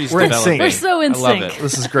Chemistry's we're in developing. sync. We're so in I love sync. it.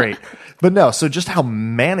 This is great. But no, so just how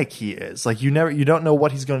manic he is. Like you don't know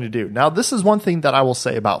what he's going to do. Now, this is one thing that I will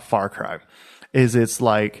say about Far Cry is it's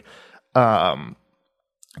like,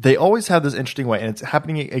 they always have this interesting way, and it's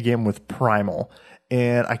happening again with Primal.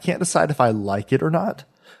 And I can't decide if I like it or not,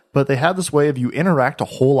 but they have this way of you interact a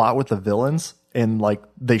whole lot with the villains, and like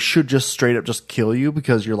they should just straight up just kill you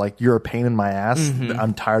because you're a pain in my ass.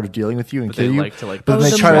 I'm tired of dealing with you and they kill you. like to, like, but Oh, then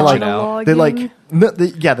they the try to like monologuing? they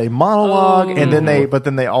like they monologue, and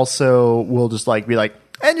then they also will just like be like,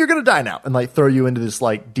 and you're gonna die now, and like throw you into this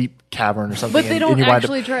like deep cavern or something. But they and don't you wind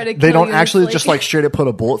actually try to They kill don't you, actually it's just like- like straight up put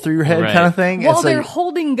a bullet through your head Right. kind of thing. While And so they're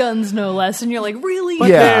holding guns, no less, and you're like, really? But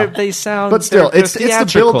Yeah. they sound. but still, they're it's the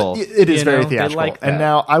theatrical, build. It is you very know? They theatrical. like And that.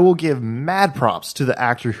 now I will give mad props to the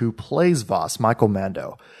actor who plays Voss, Michael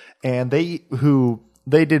Mando, and they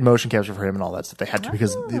did motion capture for him and all that stuff. They had to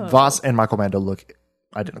because Voss and Michael Mando look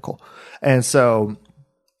identical, and so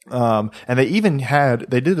and they even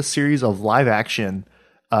they did a series of live action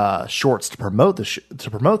shorts to promote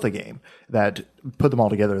the game that put them all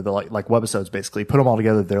together. They're like webisodes basically. Put them all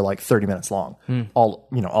together. They're like 30 minutes long. All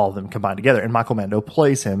of them combined together. And Michael Mando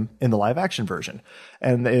plays him in the live action version.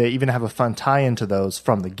 And they even have a fun tie-in to those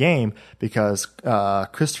from the game because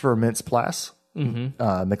Christopher Mintz-Plasse,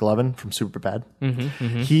 McLovin from Superbad,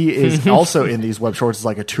 he is also in these web shorts as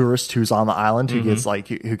like a tourist who's on the island who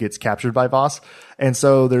gets captured by Voss. And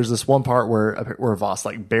so there's this one part where Voss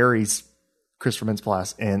like buries Christopher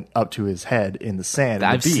Mintz-Plasse and up to his head in the sand.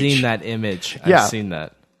 I've at the beach. seen that image. Yeah. I've seen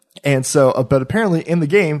that. And so, but apparently in the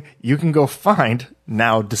game, you can go find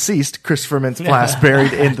now deceased Christopher Mintz-Plasse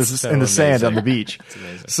buried in the sand on the beach.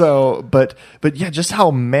 So, but yeah, just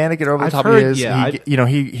how manic and over the I've top heard- he is. yeah,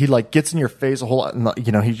 He like gets in your face a whole lot, and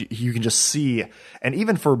you can just see. And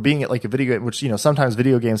even for being at like a video game, which sometimes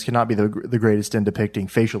video games cannot be the greatest in depicting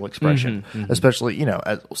facial expression, especially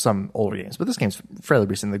at some older games. But this game's fairly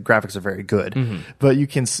recent. The graphics are very good, but you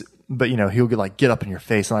can. But he'll get up in your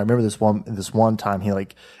face, and I remember this one time he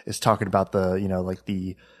like is talking about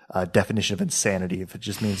the definition of insanity, if it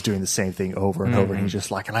just means doing the same thing over and over, and he's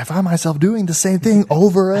just like, and I find myself doing the same thing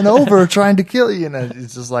over and over, trying to kill you, and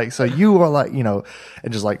it's just like, so you are like and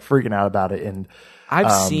just like freaking out about it, and I've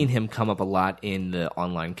seen him come up a lot in the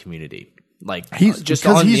online community. Like he's just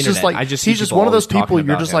because on the he's just internet. like I just see he's just people one of those always people talking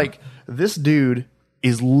you're about just him. like, this dude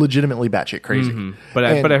is legitimately batshit crazy, But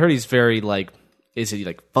And- I heard he's very like. Is it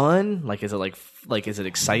like fun? Like is it like is it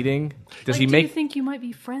exciting? Does he Do make? you think you might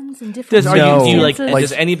be friends in different No. Do you like? circumstances?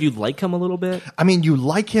 Does any of you like him a little bit? I mean, you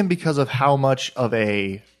like him because of how much of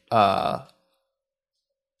a,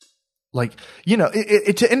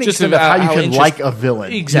 it to any Just extent of how you how can interest- like a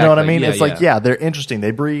villain. You know what I Exactly. mean? Yeah, It's like, yeah. they're interesting.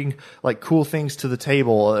 They bring like cool things to the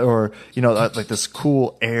table, or like this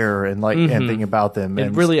cool air and like and thing about them. It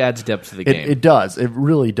and really adds depth to the game. it does. It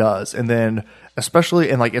really does. And then especially,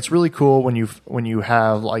 and like it's really cool when you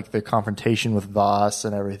have like the confrontation with Voss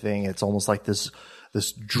and everything. It's almost like this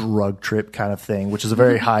this drug trip kind of thing, which is a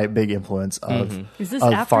very big influence of Is this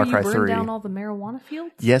of after Far you Cry burn 3. down all the marijuana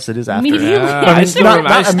fields? Yes, it is after. Immediately. I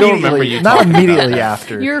still remember you not talking about immediately that.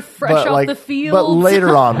 after. You're fresh but off the field. But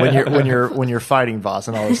later on, when you're fighting Voss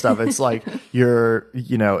and all this stuff, it's like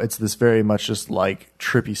it's this very much just like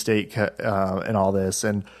trippy state and all this,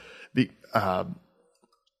 and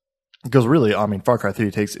because really, I mean, Far Cry 3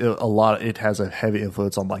 takes a lot. It has a heavy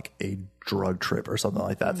influence on like a drug trip or something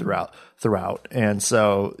like that throughout, and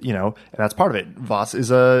so and that's part of it. Voss is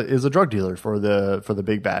a drug dealer for the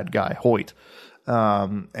big bad guy Hoyt,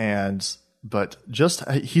 but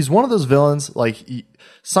he's one of those villains. Like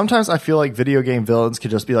sometimes I feel like video game villains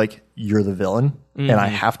could just be like, you're the villain, and I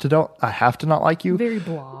have to not like you. Very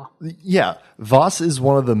blah. Yeah, Voss is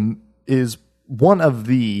one of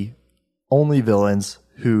the only villains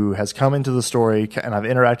who has come into the story and I've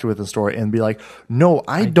interacted with the story and be like, no,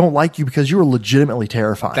 I don't like you because you were legitimately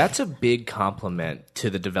terrifying. That's a big compliment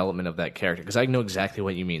to the development of that character, because I know exactly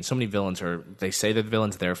what you mean. So many villains they say they're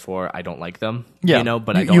villains, therefore I don't like them. Yeah,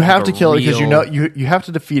 but I don't you have to kill it because real... you have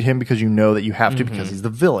to defeat him because you know that you have to because he's the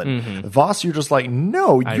villain. Voss, you're just like,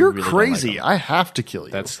 no, you're really crazy. don't like I have to kill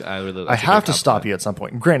you. I have to stop you at some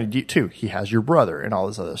point. And granted, he has your brother and all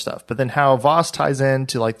this other stuff. But then how Voss ties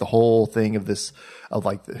into like the whole thing of this, of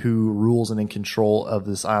like who rules and in control of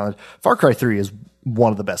this island. Far Cry 3 is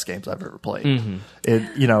one of the best games I've ever played.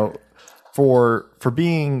 It, for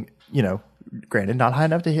being, granted, not high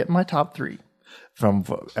enough to hit my top 3 from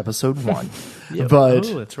episode 1. But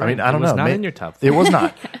that's right. I mean, I don't know. It was not in your top 3. It was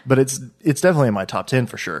not, but it's definitely in my top 10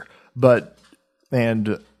 for sure. But,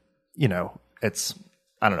 it's,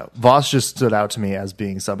 I don't know. Voss just stood out to me as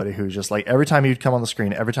being somebody who's just like, every time you'd come on the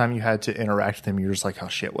screen, every time you had to interact with him, you're just like, oh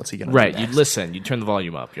shit, what's he going to do Right. next? You'd listen. You'd turn the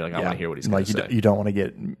volume up. You're like, I want to hear what he's going to say. You don't want to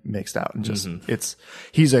get mixed out. And just,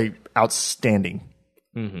 he's a outstanding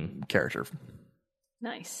character.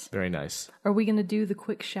 Nice. Very nice. Are we going to do the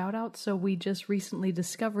quick shout out? So we just recently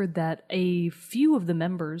discovered that a few of the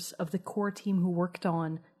members of the core team who worked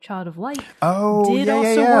on Child of Light work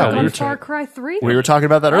on Far Cry 3. We were talking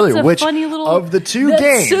about that earlier. That's a Which funny little, of the two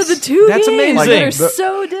games? So the two That's games amazing. that are Like,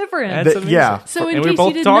 so different. That's amazing. Yeah. So in and we case were both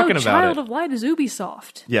you didn't talking know, about Child it. of Light is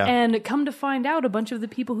Ubisoft. Yeah. And come to find out, a bunch of the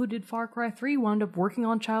people who did Far Cry 3 wound up working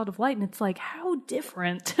on Child of Light, and it's like, how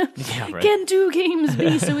different can two games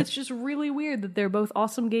be? So it's just really weird that they're both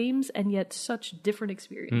awesome games and yet such different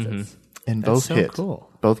experiences. And That's both so hit.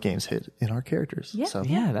 cool. Both games hit in our characters. Yeah. So.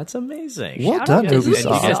 Yeah, that's amazing. Well Shout done, out to Ubisoft.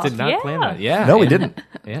 You guys did not Yeah. plan that. Yeah. No, we didn't.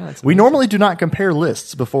 Yeah, that's We amazing. normally do not compare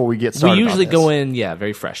lists before we get started. We usually on this. go in,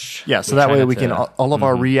 very fresh. Yeah, so We that try way not we to- can all of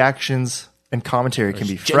our reactions and commentary can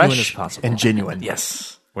be genuine fresh as possible. and genuine.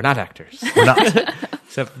 Yes. We're not actors. We're not.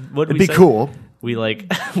 Except, what did It'd we be say? cool. We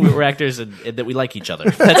we're actors and that we like each other.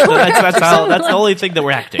 That's the only thing that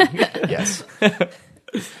we're acting. Yes.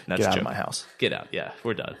 That's Get out true. of my house. Get out. Yeah,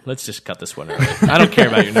 we're done. Let's just cut this one early. I don't care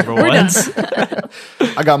about your number ones.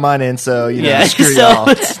 I got mine in, so screw so y'all.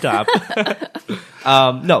 let's stop.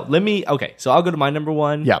 No, let me. Okay, so I'll go to my number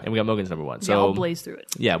 1. Yeah. And we got Mogan's number 1. So Yeah, I'll blaze through it.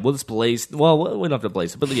 Yeah, we'll just blaze. Well, we don't have to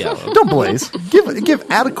blaze it, but yeah. Don't blaze. Give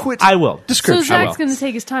adequate I will. So description. Zach's going to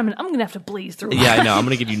take his time, and I'm going to have to blaze through it. Yeah, I know. I'm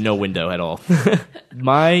going to give you no window at all.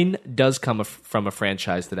 Mine does come from a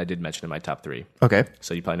franchise that I did mention in my top 3. Okay.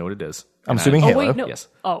 So you probably know what it is. I'm assuming Oh, Halo. wait, no. Yes.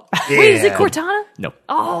 Oh. Wait, is it Yeah. Cortana? No.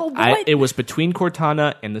 Oh, what? It was between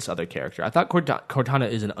Cortana and this other character. I thought Cortana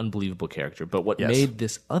is an unbelievable character, but what Yes. made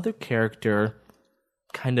this other character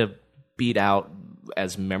kind of beat out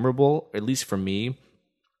as memorable, at least for me,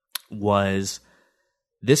 was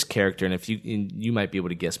this character. And if you might be able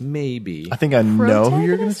to guess, maybe. I think I know who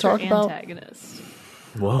you're going to Protagonist or talk about. antagonist?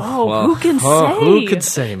 Whoa, who can say? Who could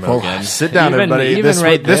say, Mogan? Oh, sit down, Even- everybody. even This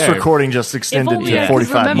right this there. recording just extended only to I could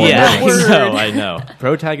 45 more remember Yeah, that minutes. word. I know.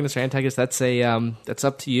 Protagonist or antagonist? That's that's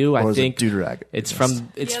up to you. Or I is it think deuteragonist? it's from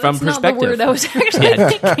Yeah, from that's perspective. not the word I was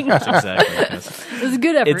actually thinking of. Exactly. Yes. It was a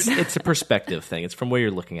good effort. It's a perspective thing. It's from where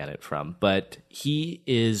you're looking at it from. But he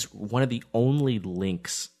is one of the only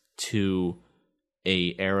links to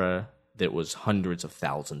a era that was hundreds of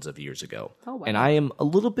thousands of years ago. Oh, wow. And I am a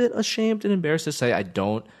little bit ashamed and embarrassed to say I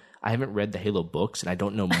haven't read the Halo books and I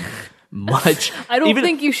don't know much. I don't Even-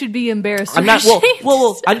 think you should be embarrassed. I'm or not. ashamed.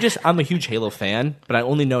 Well, I'm a huge Halo fan, but I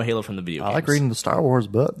only know Halo from the video I games. like reading the Star Wars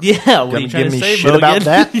books. Yeah, what are you Gonna trying give to me say, shit about Mogan?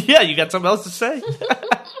 that? Yeah, you got something else to say?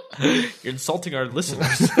 You're insulting our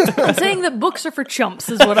listeners. I'm saying that books are for chumps,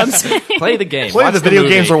 is what I'm saying. Play the game. Play watch the video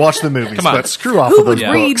movie. games or watch the movies. Come on. But screw off Who of those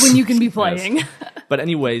would read books. when you can be playing? But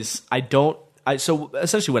anyways, I don't. So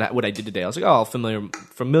essentially what I did today, I was like, I'll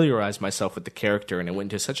familiarize myself with the character, and it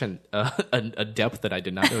went into such a depth that I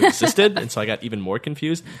did not know existed, and so I got even more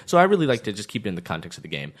confused. So I really like to just keep it in the context of the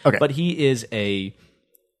game. Okay. But he is a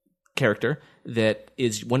character that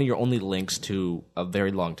is one of your only links to a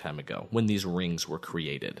very long time ago when these rings were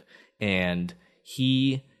created. And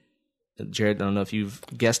Jared, I don't know if you've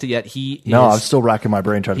guessed it yet. I'm still racking my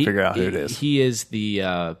brain trying to figure out who it is. He is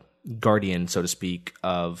the guardian, so to speak,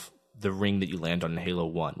 of the ring that you land on in Halo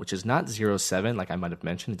 1, which is not 07, like I might have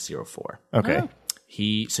mentioned, it's 04. Okay.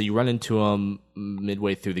 So you run into him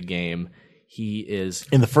midway through the game. He is...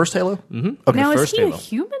 In the first Halo? Mm-hmm. Okay. Now, first is he Halo. a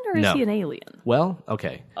human or is he an alien? Well,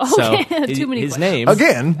 okay. Okay, So too many his questions. name...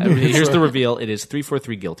 Again. Here's the reveal. It is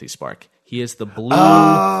 343 Guilty Spark. He is the blue...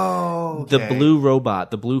 Okay. The blue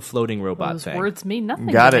robot, the blue floating robot Those thing. words mean nothing.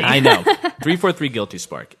 Got to it. me. I know. 343 Guilty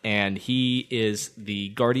Spark. And he is the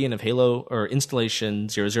guardian of Halo, or Installation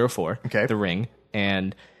 004, Okay. the ring.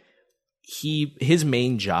 And his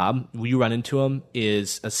main job, you run into him,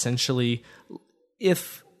 is essentially,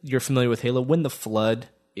 if you're familiar with Halo, when the Flood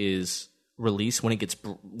is released,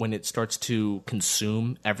 when it starts to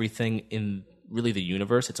consume everything in really the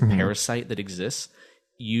universe, it's a parasite that exists.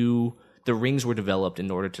 The rings were developed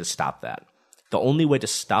in order to stop that. The only way to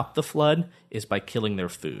stop the Flood is by killing their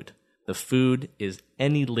food. The food is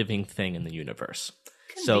any living thing in the universe.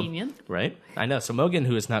 Convenient. So, right? I know. So Mogan,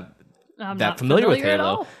 who is not I'm that not familiar with at Halo,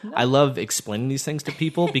 all. No. I love explaining these things to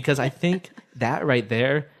people because I think that right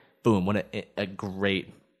there, boom, what a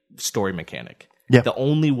great story mechanic. Yeah. The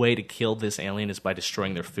only way to kill this alien is by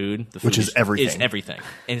destroying their food. The food Which is everything. Is everything.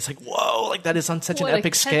 And it's like, whoa, like that is on such What an a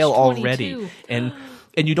epic scale already. catch-22.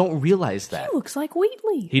 And you don't realize that. He looks like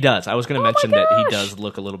Wheatley. He does. I was going to Oh my mention that he gosh. does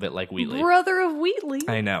look a little bit like Wheatley. Brother of Wheatley.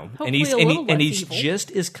 I know. Hopefully And he's a little less he's evil.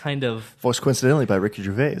 just as kind of Voiced coincidentally by Ricky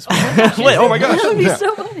Gervais. Wait, oh my gosh. That would be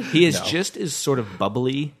so funny. He is just as sort of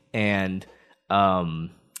bubbly and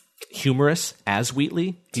humorous as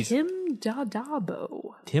Wheatley. He's Tim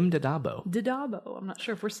Dadabo. Tim Dadabo. Dadabo. I'm not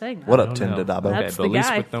sure if we're saying that. What up, Tim No. Dadabo? That's but the at least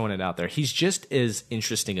guy. we're throwing it out there. He's just as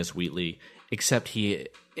interesting as Wheatley, except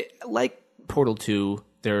like Portal 2,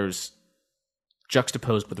 there's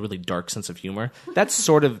juxtaposed with a really dark sense of humor. That's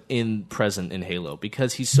sort of present in Halo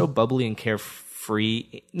because he's so bubbly and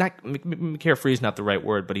carefree. Not carefree is not the right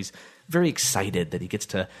word, but he's very excited that he gets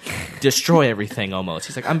to destroy everything almost.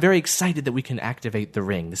 He's like, I'm very excited that we can activate the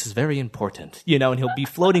ring. This is very important. And he'll be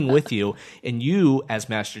floating with you, and you, as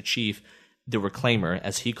Master Chief, the Reclaimer,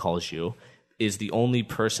 as he calls you, is the only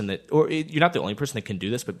person you're not the only person that can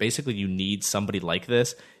do this, but basically you need somebody like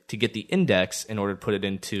this to get the index in order to put it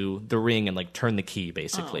into the ring and like turn the key,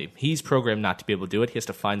 basically. Oh. He's programmed not to be able to do it. He has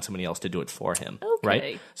to find somebody else to do it for him. Okay.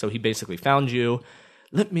 Right? So he basically found you.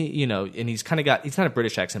 Let me, and he's kind of he's not a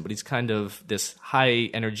British accent, but he's kind of this high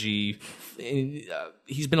energy.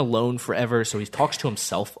 He's been alone forever, so he talks to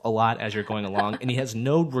himself a lot as you're going along, and he has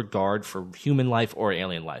no regard for human life or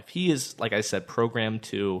alien life. He is, like I said, programmed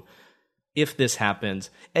to, if this happens,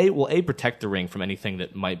 A, protect the ring from anything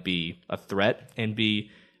that might be a threat, and B,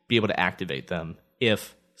 be able to activate them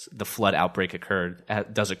if the Flood outbreak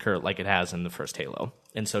does occur like it has in the first Halo.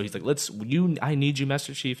 And so he's like, I need you,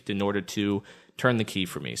 Master Chief, in order to turn the key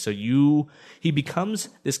for me. So he becomes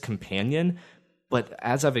this companion, but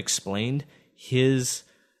as I've explained, his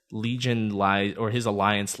his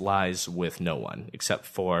alliance lies with no one except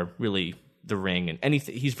for really the ring and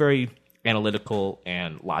anything. He's very analytical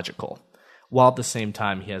and logical, while at the same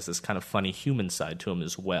time he has this kind of funny human side to him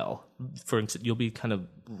as well. For instance, you'll be kind of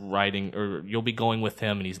riding, or you'll be going with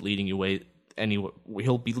him, and he's leading you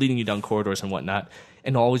he'll be leading you down corridors and whatnot,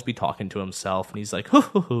 and he'll always be talking to himself, and he's like,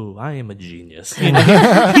 hoo, I am a genius.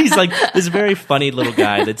 He's like this very funny little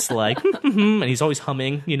guy that's like, and he's always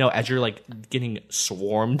humming, as you're like getting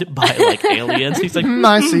swarmed by like aliens. He's like,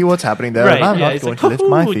 I see what's happening there, and I'm not he's going like, to lift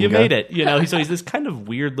my "Hoo-hoo, finger. you made it. So he's this kind of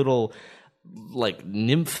weird little like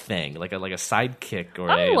nymph thing, like a sidekick or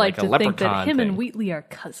I like a to leprechaun think that him thing. and Wheatley are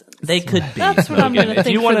cousins. They could be. That's what I'm going to If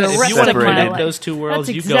think you for wanna- the if rest you wanna of my connect life. those two worlds,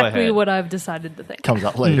 That's you go exactly ahead. what I've decided to think. Comes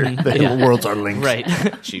out later. The worlds are linked. Right.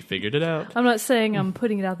 She figured it out. I'm not saying I'm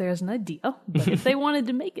putting it out there as an idea, but if they wanted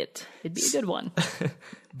to make it, it'd be a good one.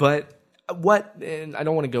 But and I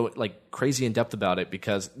don't want to go like crazy in depth about it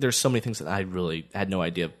because there's so many things that I really had no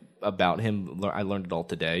idea about him. I learned it all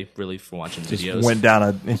today, really, from watching videos. Went down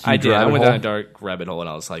a huge I did. I rabbit went hole. down a dark rabbit hole, and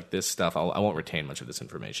I was like, this stuff, I won't retain much of this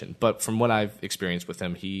information. But from what I've experienced with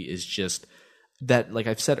him, he is just that, like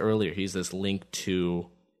I've said earlier, he's this link to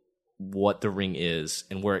what the ring is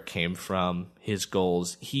and where it came from, his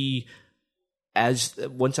goals. He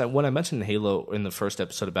when I mentioned Halo in the first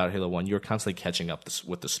episode about Halo 1, you're constantly catching up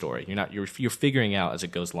with the story. You're figuring out as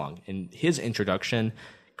it goes along. And his introduction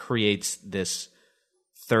creates this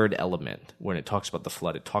third element when it talks about the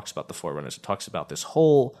flood, it talks about the Forerunners, it talks about this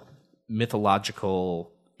whole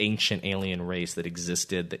mythological ancient alien race that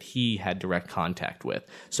existed that he had direct contact with.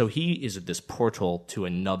 So he is this portal to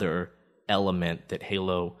another element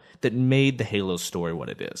that made the Halo story what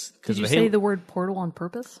it is. Did you say the word portal on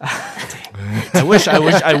purpose? I wish I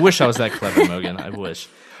was that clever, Mogan. I wish.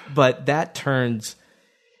 But that turns,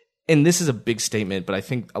 and this is a big statement, but I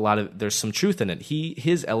think there's some truth in it.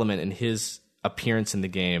 His element and his appearance in the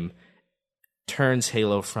game turns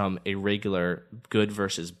Halo from a regular good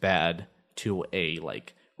versus bad to a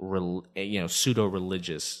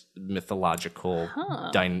pseudo-religious mythological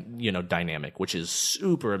dynamic, which is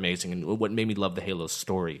super amazing and what made me love the Halo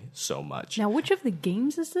story so much. Now, which of the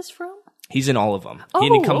games is this from? He's in all of them. Oh,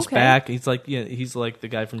 and he comes okay. back. He's like the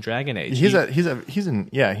guy from Dragon Age. He's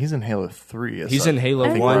in Halo 3. He's in Halo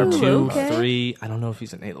Oh, 1, 2, okay. 3. I don't know if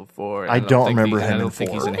he's in Halo 4. I don't remember him I in don't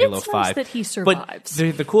think 4. he's in Well, Halo it's 5. nice that he survives.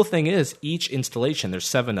 But the cool thing is, each installation, there's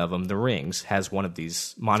 7 of them, the rings, has one of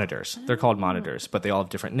these monitors. They're called monitors, but they all have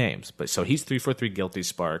different names. But so he's 343 Guilty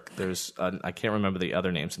Spark. There's I can't remember the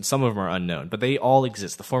other names, and some of them are unknown. But they all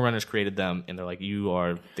exist. The Forerunners created them, and they're like, you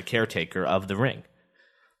are the caretaker of the ring.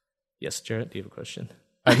 Yes, Jarrett, do you have a question?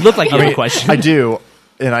 I look like you have a question. I do,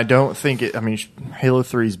 and I don't think it. I mean, Halo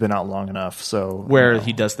 3's been out long enough, so Where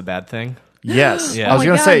he does the bad thing. yes, Yeah. I was Oh my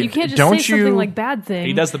going to God, say, you can't just don't say something you like bad thing.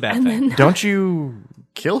 He does the bad thing. don't you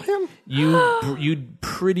kill him? You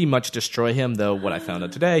pretty much destroy him, though. What I found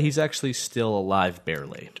out today, he's actually still alive,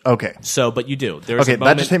 barely. Okay, So, but you do. There's okay, a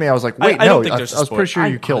moment, that just hit me. I was like, wait, I no, don't think I there's a was pretty spoiler.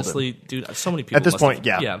 sure you killed honestly, him. dude. So many people At this must point,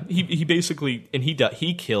 have- yeah. He basically, and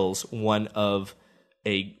he kills one of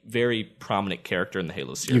a very prominent character in the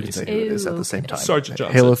Halo series. You can say who it is at Ew, the same time. Sergeant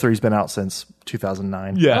Johnson. Halo 3's been out since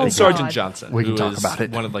 2009. Yeah, Oh, and Sergeant God. Johnson. We can who talk is about it.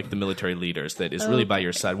 One of the military leaders that is really by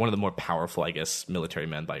your side. One of the more powerful, I guess, military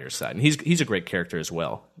men by your side. And he's a great character as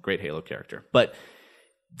well. Great Halo character. But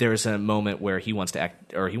there's a moment where he wants to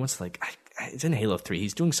act, or he wants to it's in Halo 3.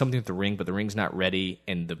 He's doing something with the ring, but the ring's not ready,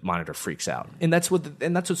 and the monitor freaks out. And that's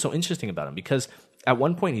what's so interesting about him, because at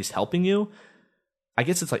one point he's helping you. I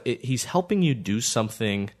guess it's he's helping you do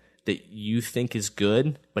something that you think is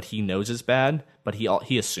good, but he knows is bad, but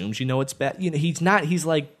he assumes you know it's bad. You know, he's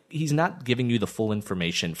not giving you the full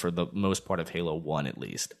information for the most part of Halo 1 at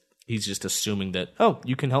least. He's just assuming that, oh,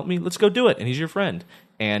 you can help me, let's go do it, and he's your friend.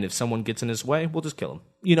 And if someone gets in his way, we'll just kill him.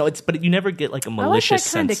 You know, but you never get like a I like malicious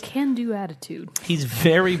that kind sense. of can-do attitude. He's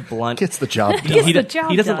very blunt. Gets the job done. Gets he the do-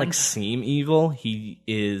 job he doesn't done. seem evil. He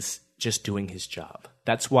is just doing his job.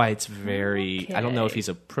 That's why it's very. I don't know if he's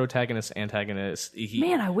a protagonist, antagonist.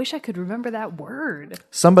 Man, I wish I could remember that word.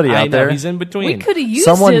 Somebody I out know there, he's in between. We could have used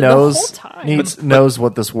someone it knows the whole time. knows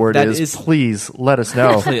what this word that is. is- Please let us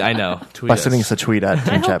know I know. Tweet by us. sending us a tweet at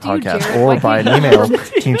Team Chat helped you, Podcast Jared. or Why by an can't you email help me?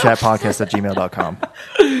 teamchatpodcast@gmail.com.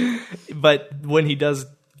 But when he does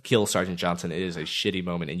kill Sergeant Johnson, it is a shitty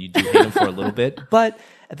moment, and you do hate him for a little bit. But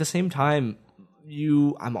at the same time,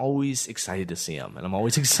 I'm always excited to see him, and I'm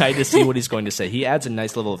always excited to see what he's going to say. He adds a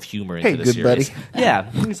nice level of humor into Hey, the good series. buddy. Yeah,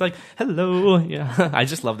 he's like, "Hello." Yeah, I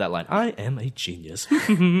just love that line. I am a genius.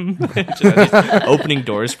 Just opening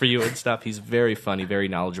doors for you and stuff. He's very funny, very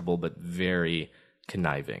knowledgeable, but very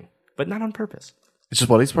conniving, but not on purpose. It's just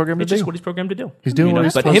what he's programmed to It's just do. what he's programmed to do. He's doing what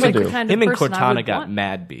he's But supposed him to and, do. Kind of him and person I Cortana would got want.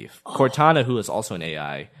 mad beef. Cortana, who is also an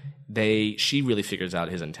AI, she really figures out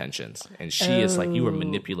his intentions, and she is like, you are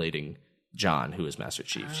manipulating John, who is Master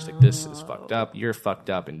Chief. She's like, this is fucked up. You're fucked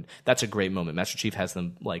up, and that's a great moment. Master Chief has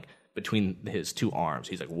them like between his two arms.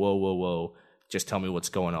 He's like, whoa, whoa, whoa. Just tell me what's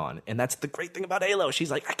going on. And that's the great thing about Halo. She's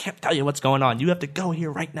like, I can't tell you what's going on. You have to go here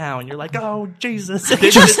right now. And you're like, oh, Jesus.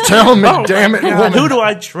 Just tell me, damn it, God, woman. who do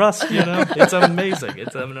I trust? You know, it's amazing.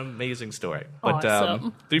 It's an amazing story. But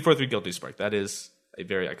Awesome. 343 Guilty Spark, that is a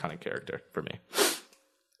very iconic character for me.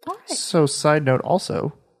 All right. So, side note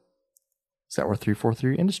also, is that where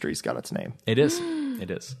 343 Industries got its name? It is. It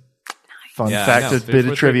is. Fun Yeah, I fact, know. a bit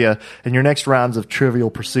 343. of trivia. In your next rounds of Trivial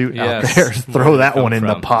Pursuit out Yes. there, Where throw did that it come one in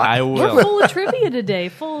the from? pot. I We're will. full of trivia today,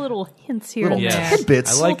 full of little hints here Little and Yes. there.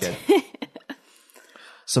 tidbits. I like it.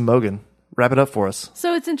 So, Mogan, wrap it up for us.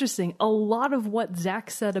 So it's interesting. A lot of what Zach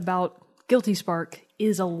said about Guilty Spark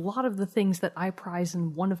is a lot of the things that I prize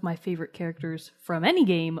in one of my favorite characters from any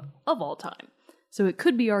game of all time. So it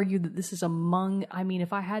could be argued that this is among,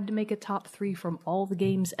 if I had to make a top 3 from all the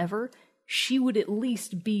games ever, she would at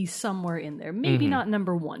least be somewhere in there. Maybe not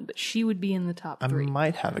number 1, but she would be in the top 3. I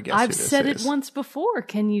might have a guess. I've who this said is. it once before.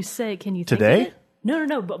 Can you think Today? of it?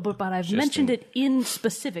 No, but I've mentioned it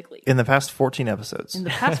specifically. In the past 14 episodes. In the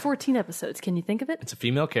past 14 episodes. Can you think of it? It's a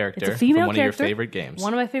female character. It's a female from one character. of your favorite games.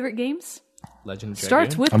 One of my favorite games. Legend of Dragoon.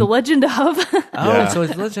 Starts with The Legend of... So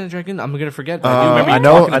it's Legend of Dragoon. I'm going to forget. I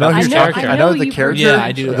know the character. Yeah,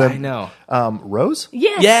 I do. I know. Rose?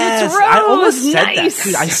 Yes, it's Rose. I almost said nice. that.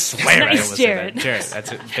 Dude, I swear Nice, I almost Jared. said that. Jared,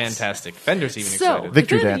 that's fantastic. Fender's even So, excited.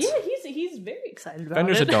 Victory dance. Yeah, he's very excited about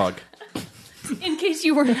Fender's it. a dog. In case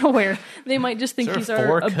you weren't aware, they might just think he's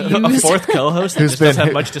our a abused. fourth co-host that Who's just doesn't been-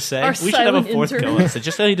 have much to say. Our We should have a silent fourth intern. co-host.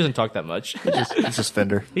 Just so he doesn't talk that much. It's just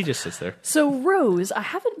Fender. He just sits there. So Rose, I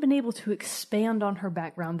haven't been able to expand on her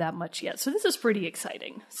background that much yet, so this is pretty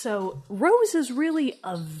exciting. So Rose is really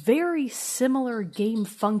a very similar game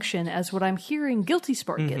function as what I'm hearing Guilty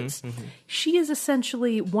Spark is. She is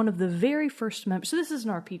essentially one of the very first members. So this is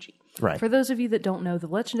an RPG. Right. For those of you that don't know, The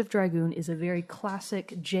Legend of Dragoon is a very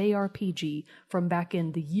classic JRPG from back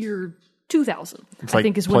in the year 2000. It's I like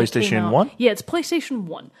think is when it came PlayStation out. 1? Yeah, it's PlayStation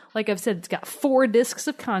 1. Like I've said, it's got 4 discs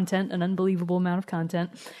of content, an unbelievable amount of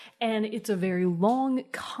content, and it's a very long,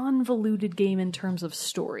 convoluted game in terms of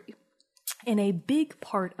story. And a big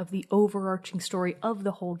part of the overarching story of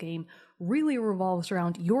the whole game really revolves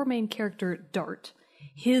around your main character, Dart,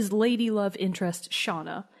 his lady love interest,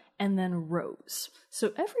 Shauna, and then Rose.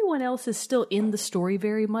 So everyone else is still in the story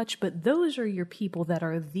very much, but those are your people that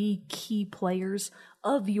are the key players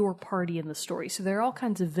of your party in the story. So there are all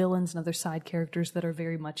kinds of villains and other side characters that are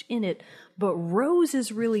very much in it, but Rose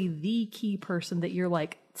is really the key person that you're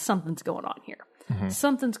like, something's going on here.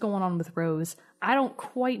 Something's going on with Rose. I don't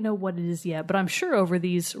quite know what it is yet, but I'm sure over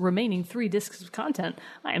these remaining 3 discs of content,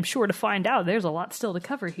 I am sure to find out. There's a lot still to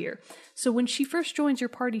cover here. So when she first joins your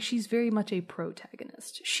party, she's very much a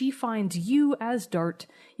protagonist. She finds you as Dart.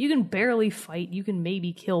 You can barely fight. You can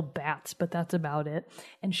maybe kill bats, but that's about it.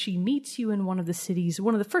 And she meets you in one of the cities,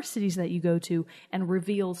 one of the first cities that you go to, and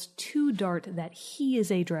reveals to Dart that he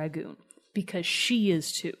is a dragoon. Because she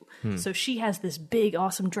is too. So she has this big,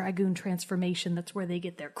 awesome dragoon transformation. That's where they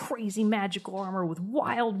get their crazy magical armor with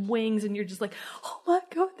wild wings, and you're just like, oh my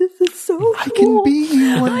god, this is so cool. I can be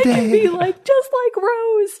you one I day. can be like, just like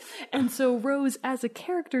Rose. And so Rose, as a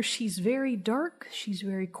character, she's very dark. She's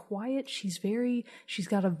very quiet. She's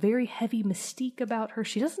got a very heavy mystique about her.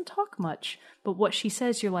 She doesn't talk much, but what she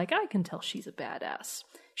says, you're like, I can tell she's a badass.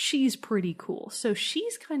 She's pretty cool. So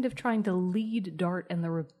she's kind of trying to lead Dart and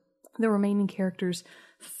the remaining characters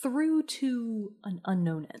through to an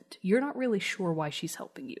unknown end. You're not really sure why she's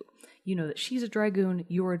helping you. You know that she's a dragoon,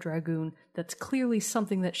 you're a dragoon. That's clearly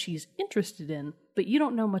something that she's interested in, but you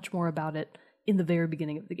don't know much more about it in the very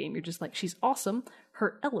beginning of the game. You're just like, she's awesome.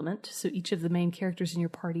 Her element, so each of the main characters in your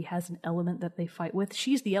party has an element that they fight with.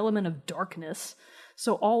 She's the element of darkness.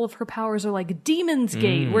 So all of her powers are like Demon's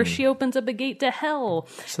Gate, where she opens up a gate to hell,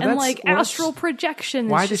 So and that's- like well, astral projection.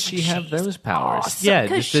 Why It's does just she like, have she's those powers? Awesome,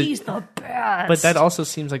 because just the- she's the best. But that also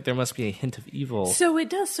seems like there must be a hint of evil. So it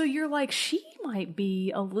does. So you're like, she might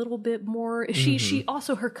be a little bit more. She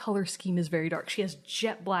also, her color scheme is very dark. She has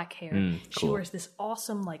jet black hair. She wears this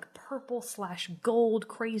awesome like purple/gold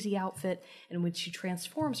crazy outfit, and when she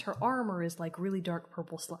transforms, her armor is like really dark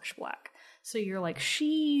purple/black. So you're like,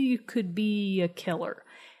 she could be a killer.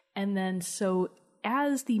 And then so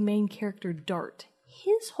as the main character Dart,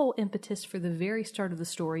 his whole impetus for the very start of the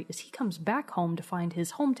story is he comes back home to find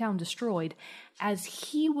his hometown destroyed, as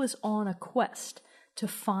he was on a quest to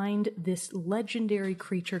find this legendary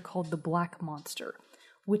creature called the Black Monster,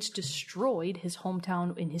 which destroyed his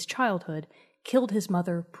hometown in his childhood, killed his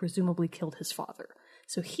mother, presumably killed his father.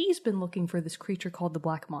 So he's been looking for this creature called the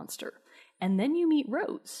Black Monster. And then you meet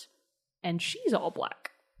Rose, and she's all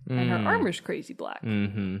black. And her armor's crazy black.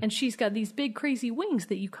 And she's got these big crazy wings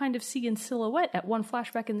that you kind of see in silhouette at one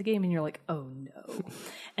flashback in the game, and you're like, oh no.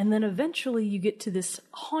 And then eventually you get to this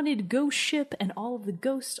haunted ghost ship, and all of the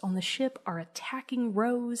ghosts on the ship are attacking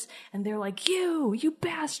Rose, and they're like, you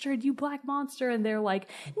bastard, you black monster. And they're like,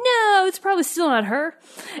 no, it's probably still not her.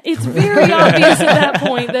 It's very obvious at that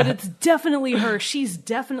point that it's definitely her. She's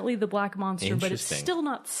definitely the black monster, but it's Interesting. still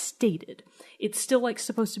not stated. It's still like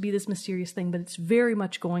supposed to be this mysterious thing, but it's very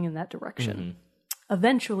much going in that direction.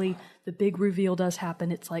 Eventually, the big reveal does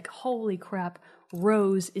happen. It's like, holy crap,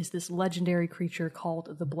 Rose is this legendary creature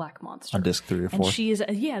called the Black Monster. On disc 3 or 4. And she is,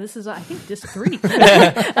 this is, I think, disc 3.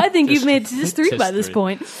 I think you've made it to disc 3 by this three.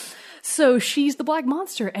 point. So she's the black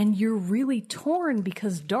monster, and you're really torn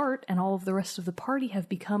because Dart and all of the rest of the party have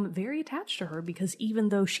become very attached to her because even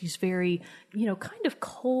though she's very, kind of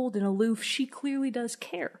cold and aloof, she clearly does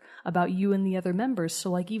care about you and the other members. So,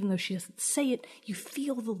 like, even though she doesn't say it, you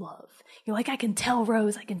feel the love. You're like, I can tell,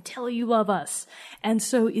 Rose, I can tell you love us. And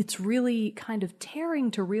so it's really kind of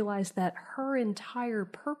tearing to realize that her entire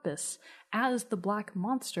purpose as the black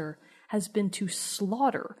monster has been to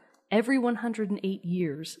slaughter every 108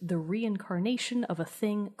 years the reincarnation of a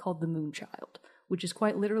thing called the Moonchild, which is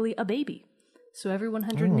quite literally a baby. So every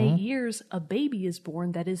 108 years, a baby is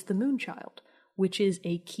born that is the Moonchild, which is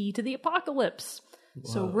a key to the apocalypse. Whoa.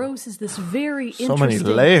 So Rose is this very interesting... So many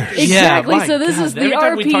layers. Exactly. Yeah, so this is the every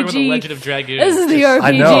time RPG. We talk about the Legend of Dragoon. This is the RPG.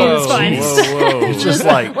 I know. It's fine. Whoa. It's just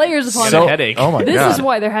like layers upon so, headache. Oh my this God. is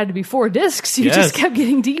why there had to be 4 discs. You just kept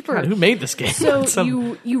getting deeper. God, who made this game? So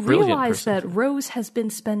you realize person. that Rose has been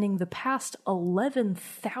spending the past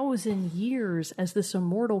 11,000 years as this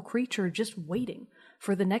immortal creature just waiting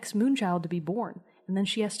for the next Moonchild to be born. And then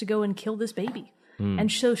she has to go and kill this baby.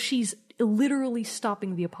 And so she's literally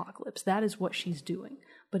stopping the apocalypse. That is what she's doing.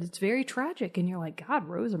 But it's very tragic, and you're like, God,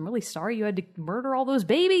 Rose, I'm really sorry you had to murder all those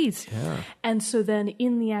babies. Yeah. And so then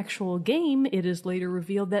in the actual game, it is later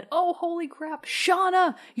revealed that, oh, holy crap,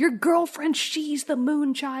 Shauna, your girlfriend, she's the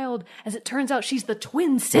Moonchild. As it turns out, she's the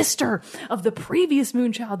twin sister of the previous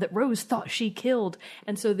Moonchild that Rose thought she killed.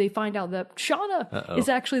 And so they find out that Shauna is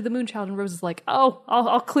actually the Moonchild, and Rose is like, oh,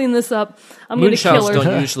 I'll clean this up. I'm going to kill her. Moonchilds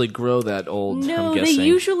don't usually grow that old, No, I'm they guessing.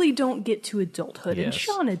 usually don't get to adulthood, and Yes.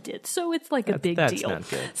 Shauna did. So it's like a big that's deal. not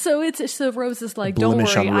good. So Rose is like, don't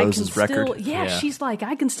Blemish worry, on I can Rose's still. record. Yeah, she's like,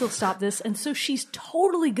 I can still stop this, and so she's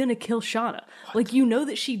totally gonna kill Shauna. Like, you know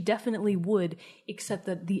that she definitely would, except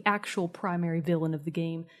that the actual primary villain of the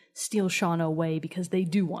game steals Shauna away because they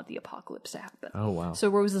do want the apocalypse to happen. Oh, wow. So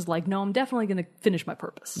Rose is like, no, I'm definitely gonna finish my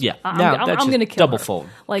purpose. Yeah. I'm That's gonna just kill double her. fold.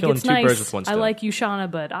 Like, Killing it's 2 nice. birds with one I stone. like you,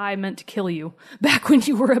 Shauna, but I meant to kill you back when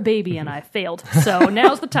you were a baby and I failed. So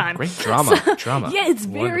now's the time. Great drama. Yeah, it's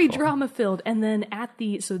very Wonderful. drama filled. And then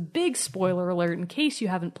so big spoiler alert in case you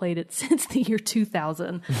haven't played it since the year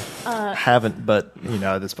 2000. Haven't, but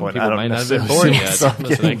at this point, people I might don't not have been necessarily born see yet, myself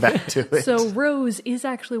listening. getting back to it. So Rose is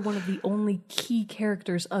actually one of the only key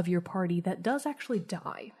characters of your party that does actually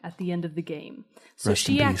die at the end of the game. So Rest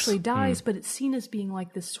in she peace. actually dies, but it's seen as being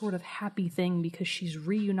like this sort of happy thing because she's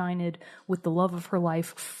reunited with the love of her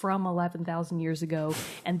life from 11,000 years ago,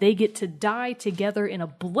 and they get to die together in a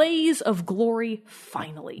blaze of glory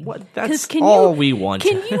finally. What? That's 'Cause can all you- we want.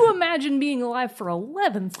 Can you imagine being alive for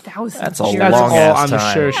 11,000 That's a years? That's long all. ass I'm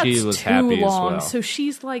time. sure she That's was too happy long. as well. So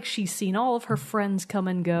she's like, she's seen all of her friends come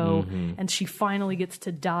and go, and she finally gets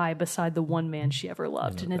to die beside the one man she ever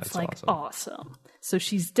loved, and it's that's like awesome. awesome. So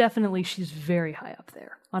she's very high up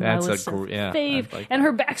there on That's my a list of yeah, fave, I'd like and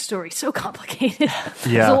her backstory so complicated. There's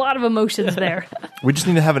Yeah. a lot of emotions there. We just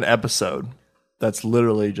need to have an episode that's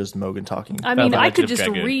literally just Mogan talking. I mean, the I Legend could of just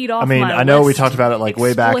Dragoon. read off. I mean, my I know we list, talked about it like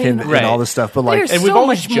way back in explain- all this stuff, but like, There's And we've so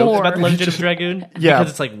always much joked more. about the Legend of Dragoon Yeah.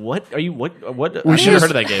 because it's like, what are you? What? we I've should never just, heard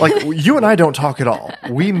of that game. like, you and I don't talk at all.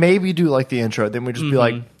 We maybe do like the intro, then we just be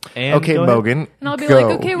like, And okay, go ahead. Mogan, And I'll be go. like,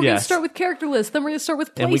 okay, we're going to Yes. start with character lists, then we're going to start with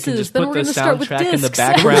And we can places, just then put we're the going to start with soundtrack discs. in the We're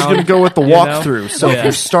background. just gonna go with the You know? walkthrough. So if Yeah.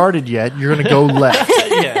 you started yet, you're gonna go left.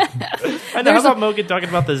 yeah. I know. How about Mogan talking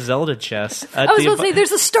about the Zelda chess? I was going to say,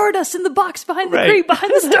 there's a Stardust in the box behind the Right. crate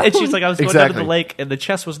behind the stone. And she's like, I was going down to Exactly. the lake, and the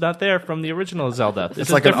chess was not there from the original Zelda. This It's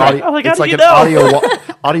is like an different. audio. I'm like, how It's do like you an know?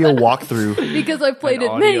 audio walkthrough. because I've played An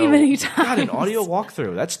it many, audio- many times. God, an audio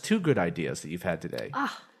walkthrough. That's 2 good ideas that you've had today.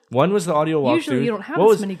 One was the audio walkthrough. Usually you don't have What as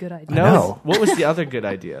was- many good ideas. No. I know. What was the other good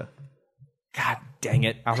idea? God dang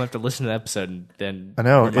it. I'll have to listen to the episode and then I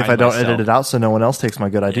know. If remind I don't myself. edit it out, so no one else takes my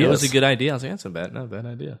good ideas. It was a good idea. I was like, that's not a bad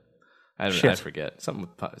idea. I Shit. forget. Something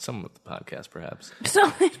with the podcast, perhaps.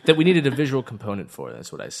 So, That we needed a visual component for.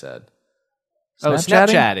 That's what I said.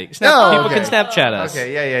 Snapchatting? Snapchatting. Oh, People okay. can Snapchat us.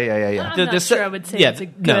 Okay, yeah. I'm not sure I would say it's a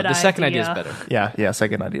good the second idea. idea is better. Yeah,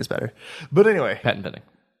 second idea is better. But anyway, Patent pending.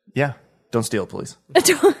 yeah. Don't steal it, please.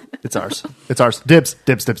 It's ours. It's ours. Dibs.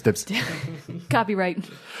 Copyright,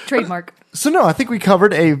 trademark. So no, I think we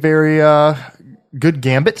covered a very good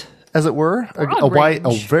gambit, as it were, Broad range.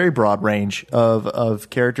 a very broad range of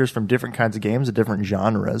characters from different kinds of games, of different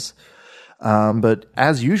genres. But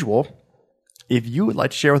as usual, if you would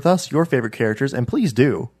like to share with us your favorite characters, and please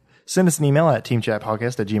do, send us an email at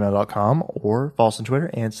teamchatpodcast@gmail.com or follow us on Twitter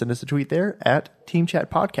and send us a tweet there at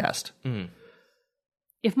teamchatpodcast.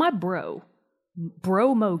 If my bro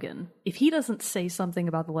Mogan, if he doesn't say something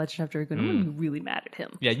about the Legend of Dragoon, I'm going to be really mad at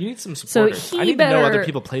him. Yeah, you need some So supporters. he I need better to know other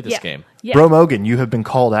people play this game. Yeah. Bro Mogan, you have been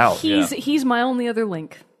called out. He's my only other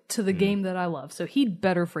link to the game that I love, so he'd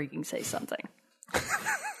better freaking say something.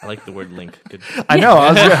 I like the word link. Good. I know.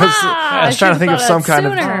 I was trying to think of some kind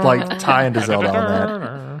sooner. of like tie into Zelda on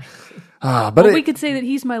that. But Well, we could say that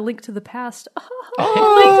he's my Link to the Past.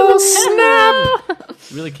 snap!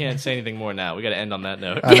 Really can't say anything more now. We got to end on that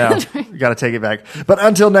note. I know. You got to take it back. But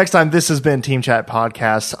until next time, this has been Team Chat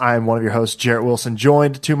Podcast. I'm one of your hosts, Jarrett Wilson,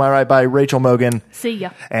 joined to my right by Rachel Mogan. See ya.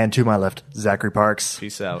 And to my left, Zachary Parks.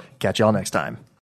 Peace out. Catch y'all next time.